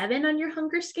about a 7 on your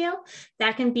hunger scale.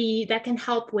 That can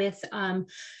help with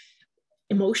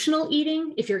emotional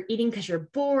eating. If you're eating because you're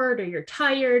bored or you're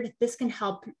tired, this can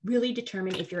help really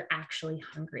determine if you're actually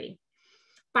hungry.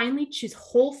 Finally, choose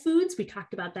whole foods. We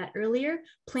talked about that earlier.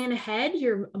 Plan ahead.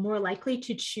 You're more likely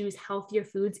to choose healthier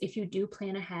foods if you do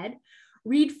plan ahead.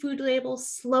 Read food labels.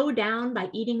 Slow down by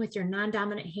eating with your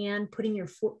non-dominant hand, putting your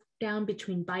fork down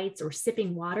between bites, or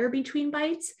sipping water between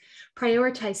bites.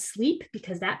 Prioritize sleep,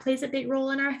 because that plays a big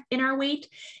role in our weight,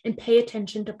 and pay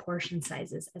attention to portion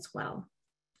sizes as well.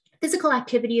 Physical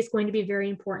activity is going to be very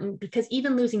important, because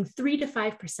even losing 3 to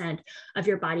 5% of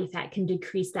your body fat can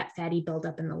decrease that fatty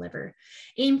buildup in the liver.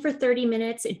 Aim for 30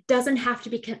 minutes. It doesn't have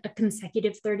to be a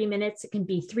consecutive 30 minutes. It can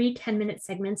be 3 10-minute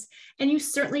segments, and you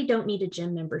certainly don't need a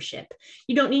gym membership.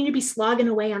 You don't need to be slogging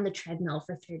away on the treadmill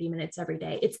for 30 minutes every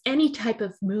day. It's any type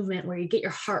of movement where you get your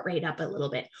heart rate up a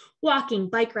little bit. Walking,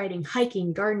 bike riding,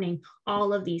 hiking, gardening,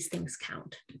 all of these things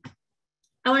count.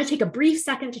 I want to take a brief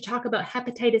second to talk about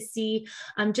hepatitis C,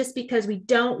 just because we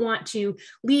don't want to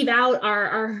leave out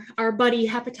our buddy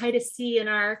hepatitis C in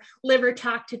our liver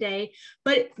talk today.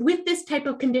 But with this type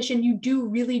of condition, you do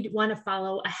really want to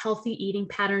follow a healthy eating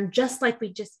pattern, just like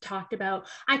we just talked about.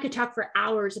 I could talk for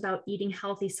hours about eating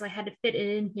healthy, so I had to fit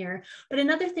it in here. But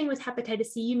another thing with hepatitis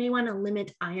C, you may want to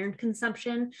limit iron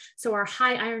consumption. So our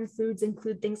high iron foods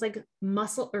include things like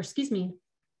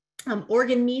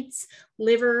organ meats,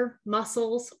 liver,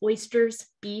 mussels, oysters,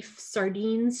 beef,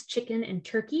 sardines, chicken, and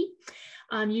turkey.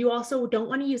 You also don't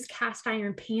want to use cast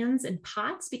iron pans and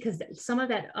pots, because some of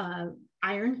that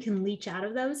iron can leach out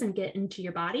of those and get into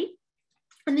your body.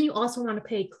 And then you also want to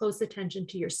pay close attention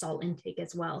to your salt intake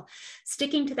as well.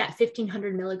 Sticking to that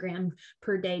 1,500 milligram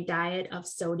per day diet of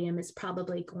sodium is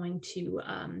probably going to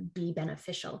be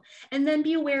beneficial. And then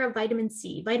be aware of vitamin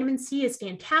C. Vitamin C is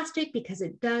fantastic because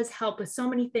it does help with so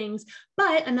many things,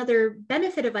 but another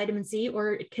benefit of vitamin C,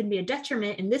 or it can be a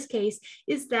detriment in this case,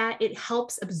 is that it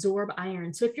helps absorb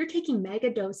iron. So if you're taking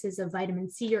mega doses of vitamin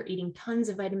C or eating tons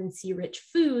of vitamin C rich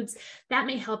foods, that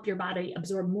may help your body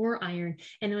absorb more iron.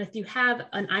 And if you have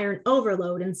an iron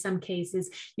overload, in some cases,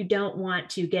 you don't want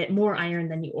to get more iron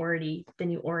than you already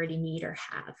need or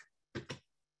have.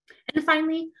 And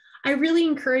finally, I really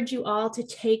encourage you all to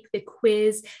take the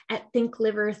quiz at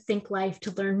thinkliverthinklife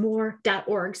to learn more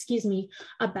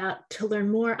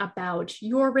about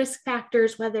your risk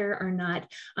factors, whether or not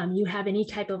you have any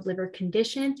type of liver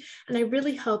condition. And I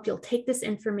really hope you'll take this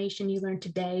information you learned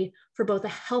today for both a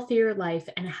healthier life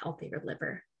and a healthier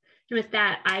liver. And with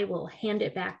that, I will hand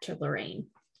it back to Lorraine.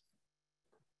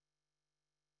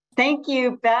 Thank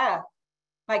you, Beth.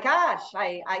 My gosh,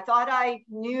 I thought I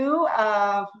knew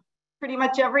pretty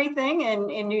much everything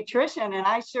in nutrition, and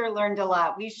I sure learned a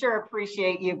lot. We sure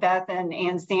appreciate you, Beth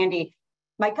and Sandy.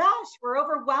 My gosh, we're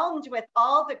overwhelmed with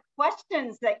all the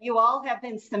questions that you all have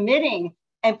been submitting.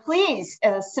 And please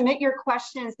submit your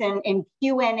questions in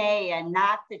Q&A and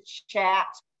not the chat.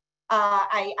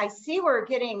 I see we're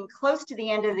getting close to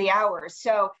the end of the hour,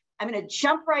 so I'm going to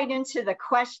jump right into the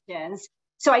questions.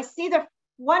 So I see the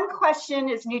one question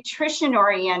is nutrition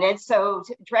oriented, so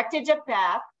directed to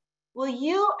Beth. Will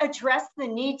you address the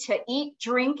need to eat,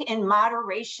 drink in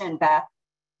moderation, Beth?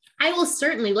 I will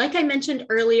certainly. Like I mentioned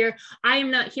earlier, I am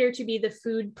not here to be the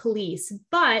food police,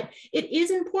 but it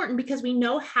is important because we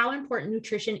know how important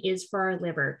nutrition is for our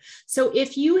liver. So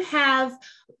if you have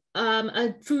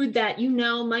a food that you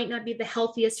know might not be the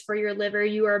healthiest for your liver,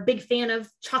 you are a big fan of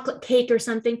chocolate cake or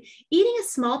something, eating a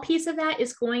small piece of that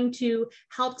is going to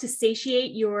help to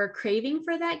satiate your craving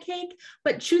for that cake.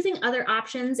 But choosing other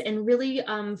options and really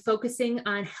focusing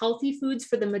on healthy foods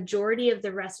for the majority of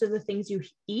the rest of the things you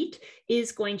eat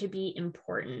is going to be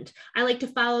important. I like to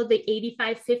follow the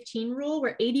 85-15 rule,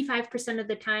 where 85% of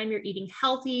the time you're eating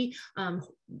healthy,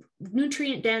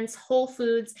 nutrient dense, whole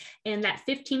foods, and that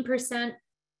 15%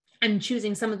 I'm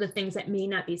choosing some of the things that may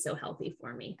not be so healthy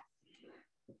for me.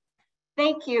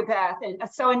 Thank you, Beth. And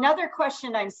so another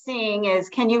question I'm seeing is,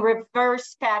 can you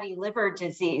reverse fatty liver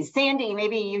disease? Sandy,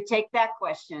 maybe you take that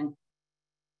question.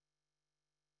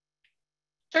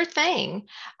 Sure thing.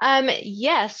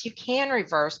 Yes, you can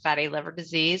reverse fatty liver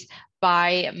disease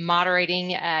by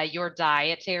moderating your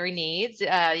dietary needs,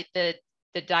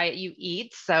 the diet you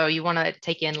eat. So you want to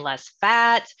take in less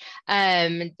fat,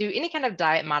 do any kind of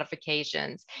diet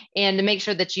modifications, and to make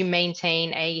sure that you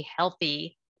maintain a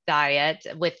healthy diet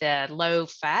with a low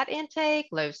fat intake,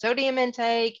 low sodium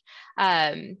intake,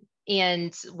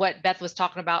 and what Beth was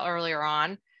talking about earlier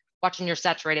on, watching your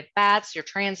saturated fats, your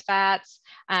trans fats,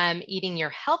 eating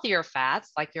your healthier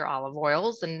fats like your olive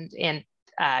oils and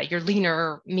your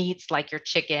leaner meats like your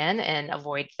chicken, and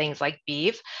avoid things like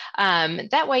beef.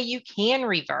 That way you can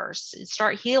reverse,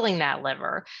 start healing that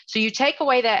liver. So you take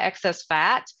away that excess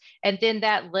fat, And then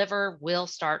that liver will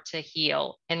start to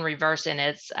heal and reverse in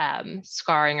its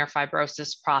scarring or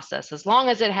fibrosis process, as long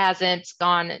as it hasn't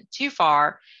gone too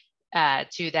far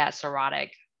to that cirrhotic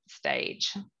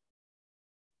stage.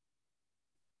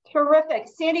 Terrific.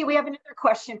 Sandy, we have another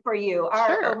question for you. Are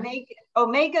Sure.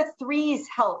 omega-3s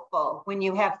helpful when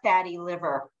you have fatty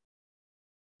liver?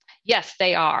 Yes,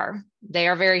 they are. They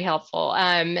are very helpful.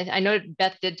 I know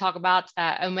Beth did talk about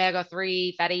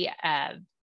omega-3 fatty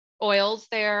oils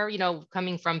there, you know,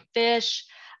 coming from fish,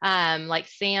 like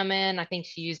salmon. I think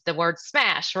she used the word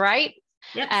smash, right?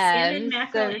 Yep, salmon,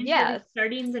 mackerel, So and yes,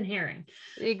 sardines and herring.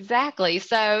 exactly.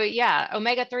 So yeah,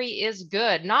 omega-3 is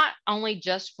good, not only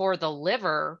just for the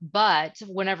liver, but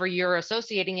whenever you're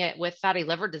associating it with fatty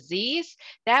liver disease,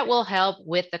 that will help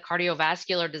with the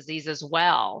cardiovascular disease as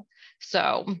well.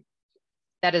 So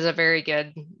that is a very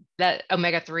good, that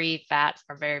omega-3 fats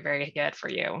are very, very good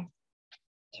for you.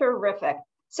 Terrific.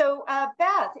 So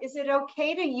Beth, is it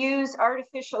okay to use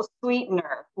artificial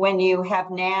sweetener when you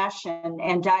have NASH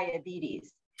and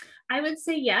diabetes? I would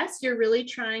say yes, you're really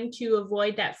trying to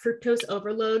avoid that fructose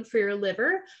overload for your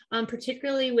liver,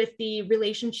 particularly with the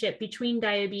relationship between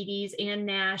diabetes and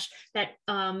NASH, that,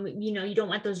 you know, you don't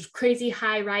want those crazy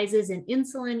high rises in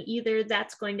insulin either.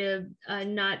 That's going to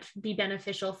not be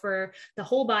beneficial for the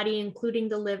whole body, including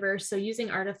the liver. So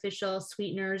using artificial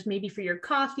sweeteners, maybe for your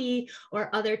coffee or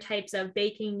other types of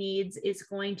baking needs, is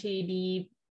going to be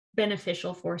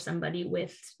beneficial for somebody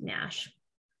with NASH.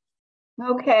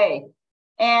 Okay.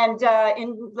 And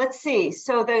let's see.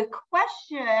 So the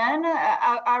question,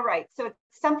 all right. So it's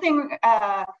something,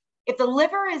 if the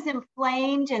liver is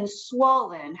inflamed and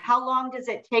swollen, how long does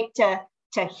it take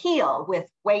to heal with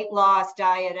weight loss,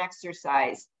 diet,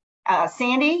 exercise?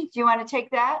 Sandy, do you want to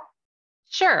take that?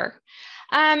 Sure.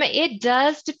 It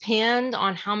does depend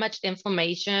on how much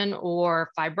inflammation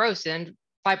or fibrosis,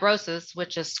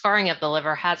 which is scarring of the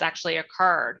liver, has actually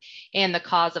occurred and the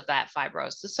cause of that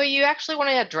fibrosis. So you actually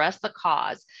want to address the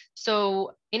cause.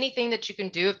 So anything that you can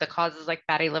do if the cause is like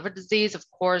fatty liver disease, of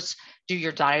course, do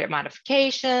your diet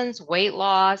modifications, weight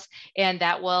loss, and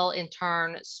that will in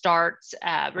turn start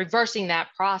reversing that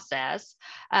process.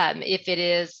 If it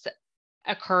is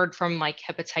occurred from like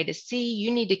hepatitis C, you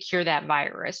need to cure that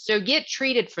virus. So get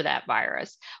treated for that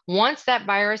virus. Once that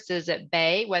virus is at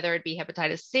bay, whether it be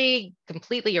hepatitis C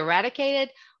completely eradicated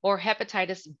or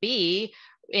hepatitis B,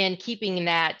 in keeping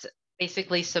that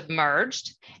basically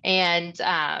submerged and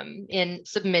in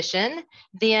submission,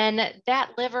 then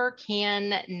that liver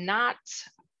can not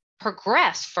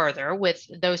progress further with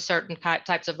those certain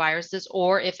types of viruses,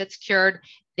 or if it's cured,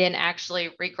 then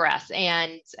actually regress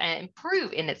and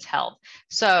improve in its health.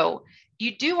 So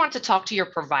you do want to talk to your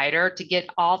provider to get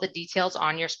all the details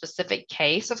on your specific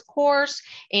case, of course,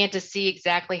 and to see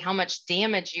exactly how much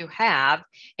damage you have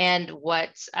and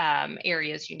what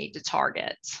areas you need to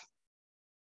target.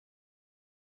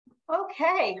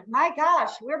 Okay, my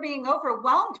gosh, we're being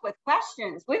overwhelmed with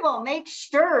questions. We will make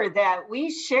sure that we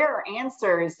share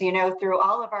answers, you know, through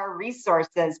all of our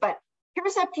resources. But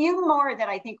here's a few more that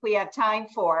I think we have time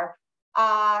for.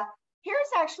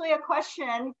 Here's actually a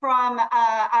question from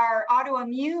our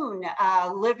autoimmune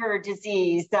liver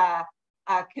disease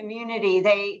community.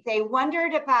 They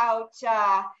wondered about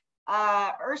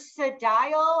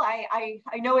ursodiol. I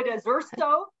know it as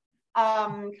urso.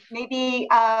 Maybe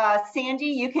Sandy,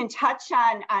 you can touch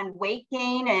on weight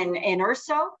gain and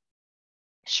urso.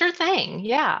 Sure thing.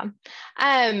 Yeah.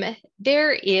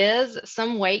 There is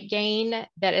some weight gain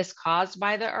that is caused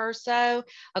by the URSO.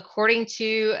 According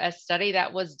to a study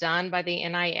that was done by the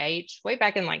NIH way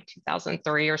back in like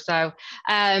 2003 or so,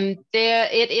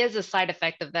 it is a side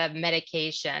effect of the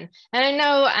medication. And I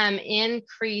know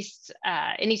increased,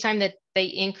 anytime that they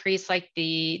increase like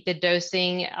the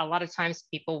dosing, a lot of times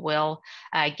people will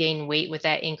gain weight with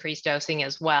that increased dosing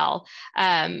as well.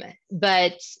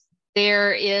 But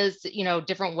there is, you know,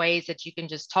 different ways that you can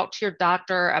just talk to your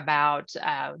doctor about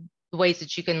the ways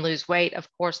that you can lose weight. Of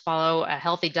course, follow a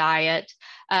healthy diet,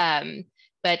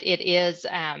 but it is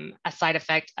a side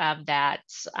effect of that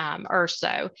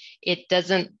URSO. It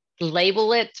doesn't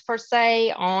label it per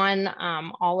se on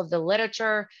all of the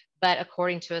literature, but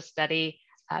according to a study,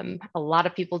 a lot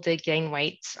of people did gain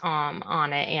weight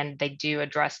on it, and they do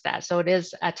address that. So it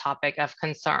is a topic of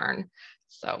concern.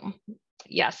 So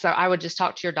yeah, so I would just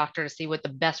talk to your doctor to see what the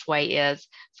best way is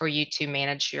for you to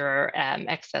manage your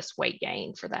excess weight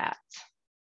gain for that.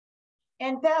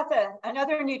 And Beth,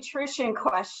 another nutrition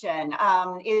question.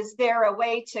 Is there a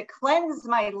way to cleanse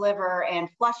my liver and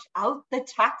flush out the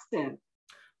toxins?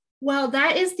 Well,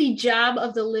 that is the job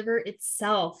of the liver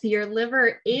itself. Your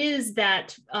liver is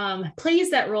that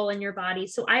plays that role in your body.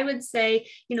 So I would say,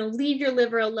 leave your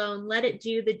liver alone. Let it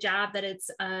do the job that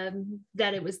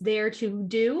it was there to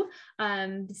do,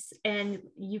 and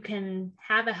you can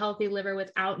have a healthy liver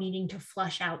without needing to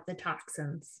flush out the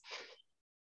toxins.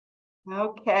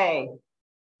 Okay.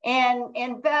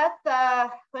 And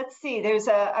Beth, let's see, there's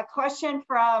a question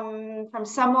from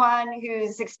someone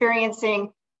who's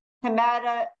experiencing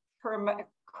hematochromosis.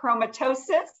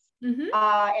 Mm-hmm.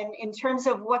 And in terms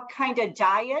of what kind of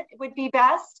diet would be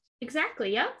best?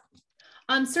 Exactly, yeah.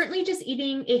 Certainly just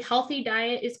eating a healthy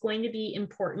diet is going to be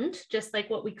important, just like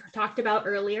what we talked about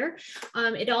earlier.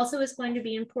 It also is going to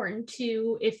be important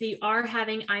to, if you are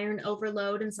having iron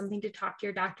overload, and something to talk to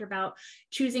your doctor about,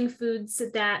 choosing foods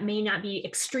that may not be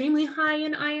extremely high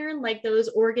in iron, like those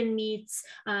organ meats,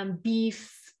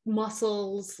 beef,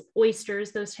 mussels,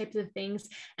 oysters, those types of things.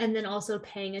 And then also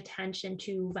paying attention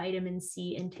to vitamin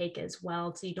C intake as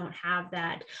well, so you don't have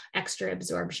that extra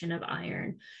absorption of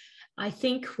iron. I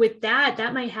think with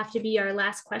that might have to be our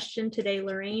last question today,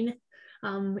 Lorraine.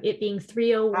 It being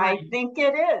 3:01. I think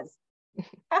it is.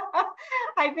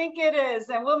 I think it is.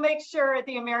 And we'll make sure at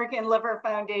the American Liver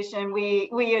Foundation,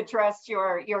 we address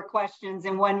your questions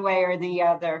in one way or the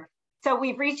other. So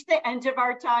we've reached the end of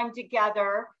our time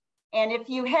together. And if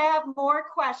you have more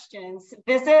questions,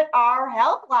 visit our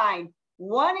helpline,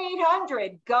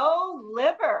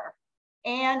 1-800-GO-LIVER.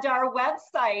 And our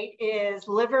website is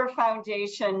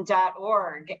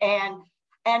liverfoundation.org. And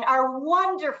our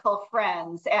wonderful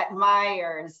friends at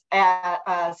Meijer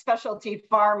Specialty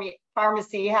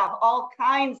Pharmacy have all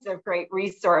kinds of great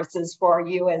resources for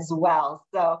you as well.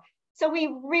 So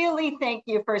we really thank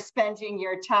you for spending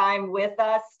your time with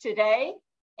us today,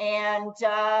 and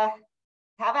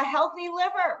have a healthy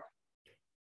liver.